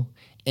you,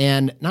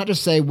 and not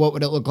just say, what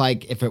would it look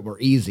like if it were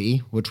easy,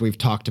 which we've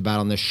talked about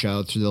on this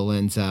show through the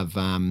lens of,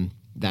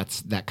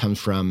 that comes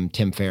from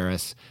Tim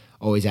Ferriss,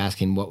 always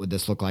asking, what would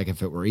this look like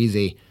if it were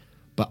easy?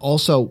 But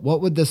also,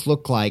 what would this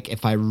look like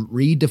if I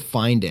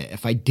redefined it,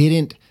 if I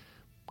didn't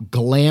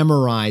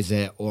glamorize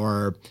it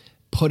or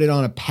put it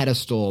on a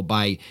pedestal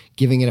by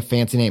giving it a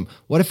fancy name?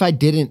 What if I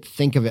didn't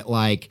think of it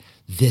like,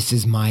 this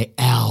is my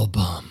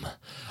album,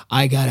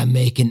 I gotta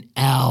make an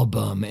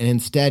album, and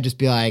instead just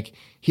be like,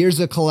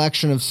 here's a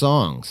collection of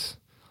songs.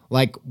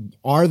 Like,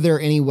 are there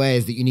any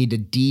ways that you need to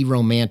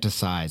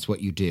de-romanticize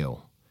what you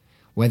do?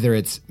 Whether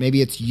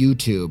maybe it's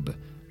YouTube,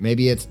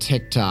 maybe it's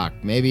TikTok,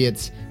 maybe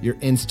it's your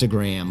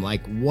Instagram.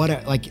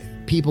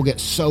 Like people get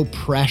so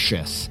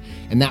precious.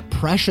 And that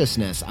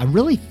preciousness, I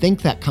really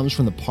think that comes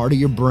from the part of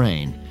your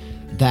brain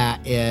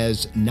that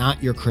is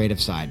not your creative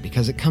side,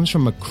 because it comes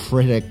from a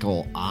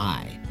critical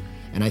eye.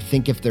 And I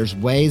think if there's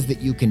ways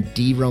that you can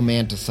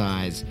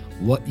de-romanticize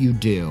what you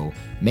do,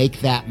 make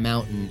that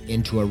mountain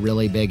into a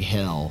really big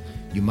hill,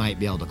 you might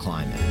be able to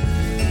climb it.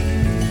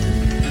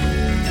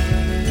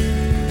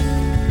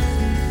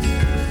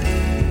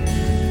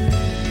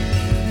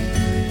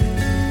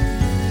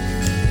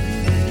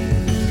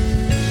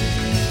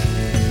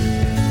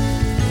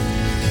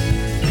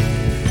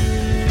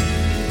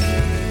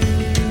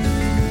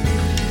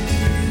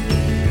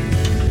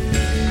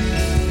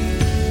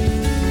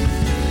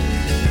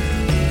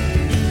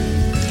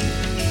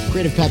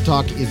 Creative Pep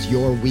Talk is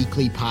your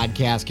weekly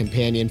podcast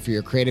companion for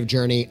your creative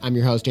journey. I'm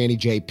your host, Andy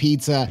J.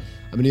 Pizza.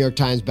 I'm a New York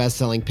Times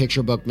bestselling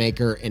picture book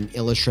maker and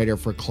illustrator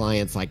for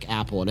clients like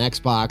Apple and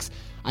Xbox.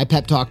 I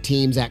pep talk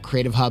teams at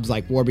creative hubs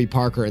like Warby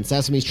Parker and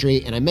Sesame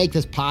Street, and I make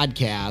this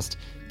podcast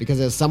because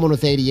as someone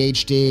with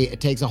ADHD,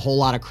 it takes a whole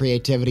lot of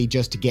creativity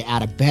just to get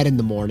out of bed in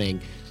the morning,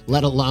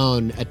 let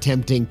alone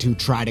attempting to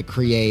try to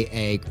create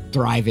a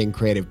thriving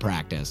creative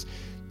practice.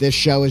 This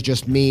show is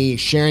just me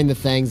sharing the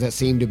things that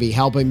seem to be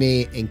helping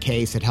me in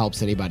case it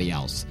helps anybody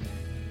else.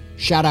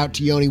 Shout out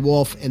to Yoni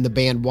Wolf and the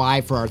band Y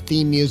for our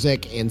theme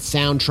music and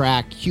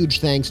soundtrack. Huge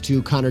thanks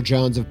to Connor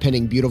Jones of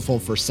Pinning Beautiful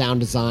for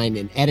sound design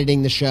and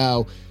editing the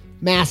show.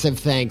 Massive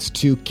thanks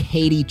to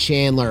Katie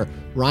Chandler,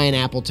 Ryan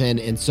Appleton,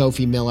 and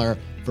Sophie Miller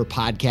for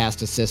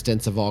podcast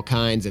assistance of all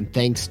kinds. And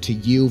thanks to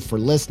you for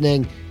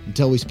listening.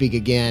 Until we speak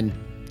again,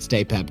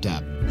 stay pepped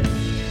up.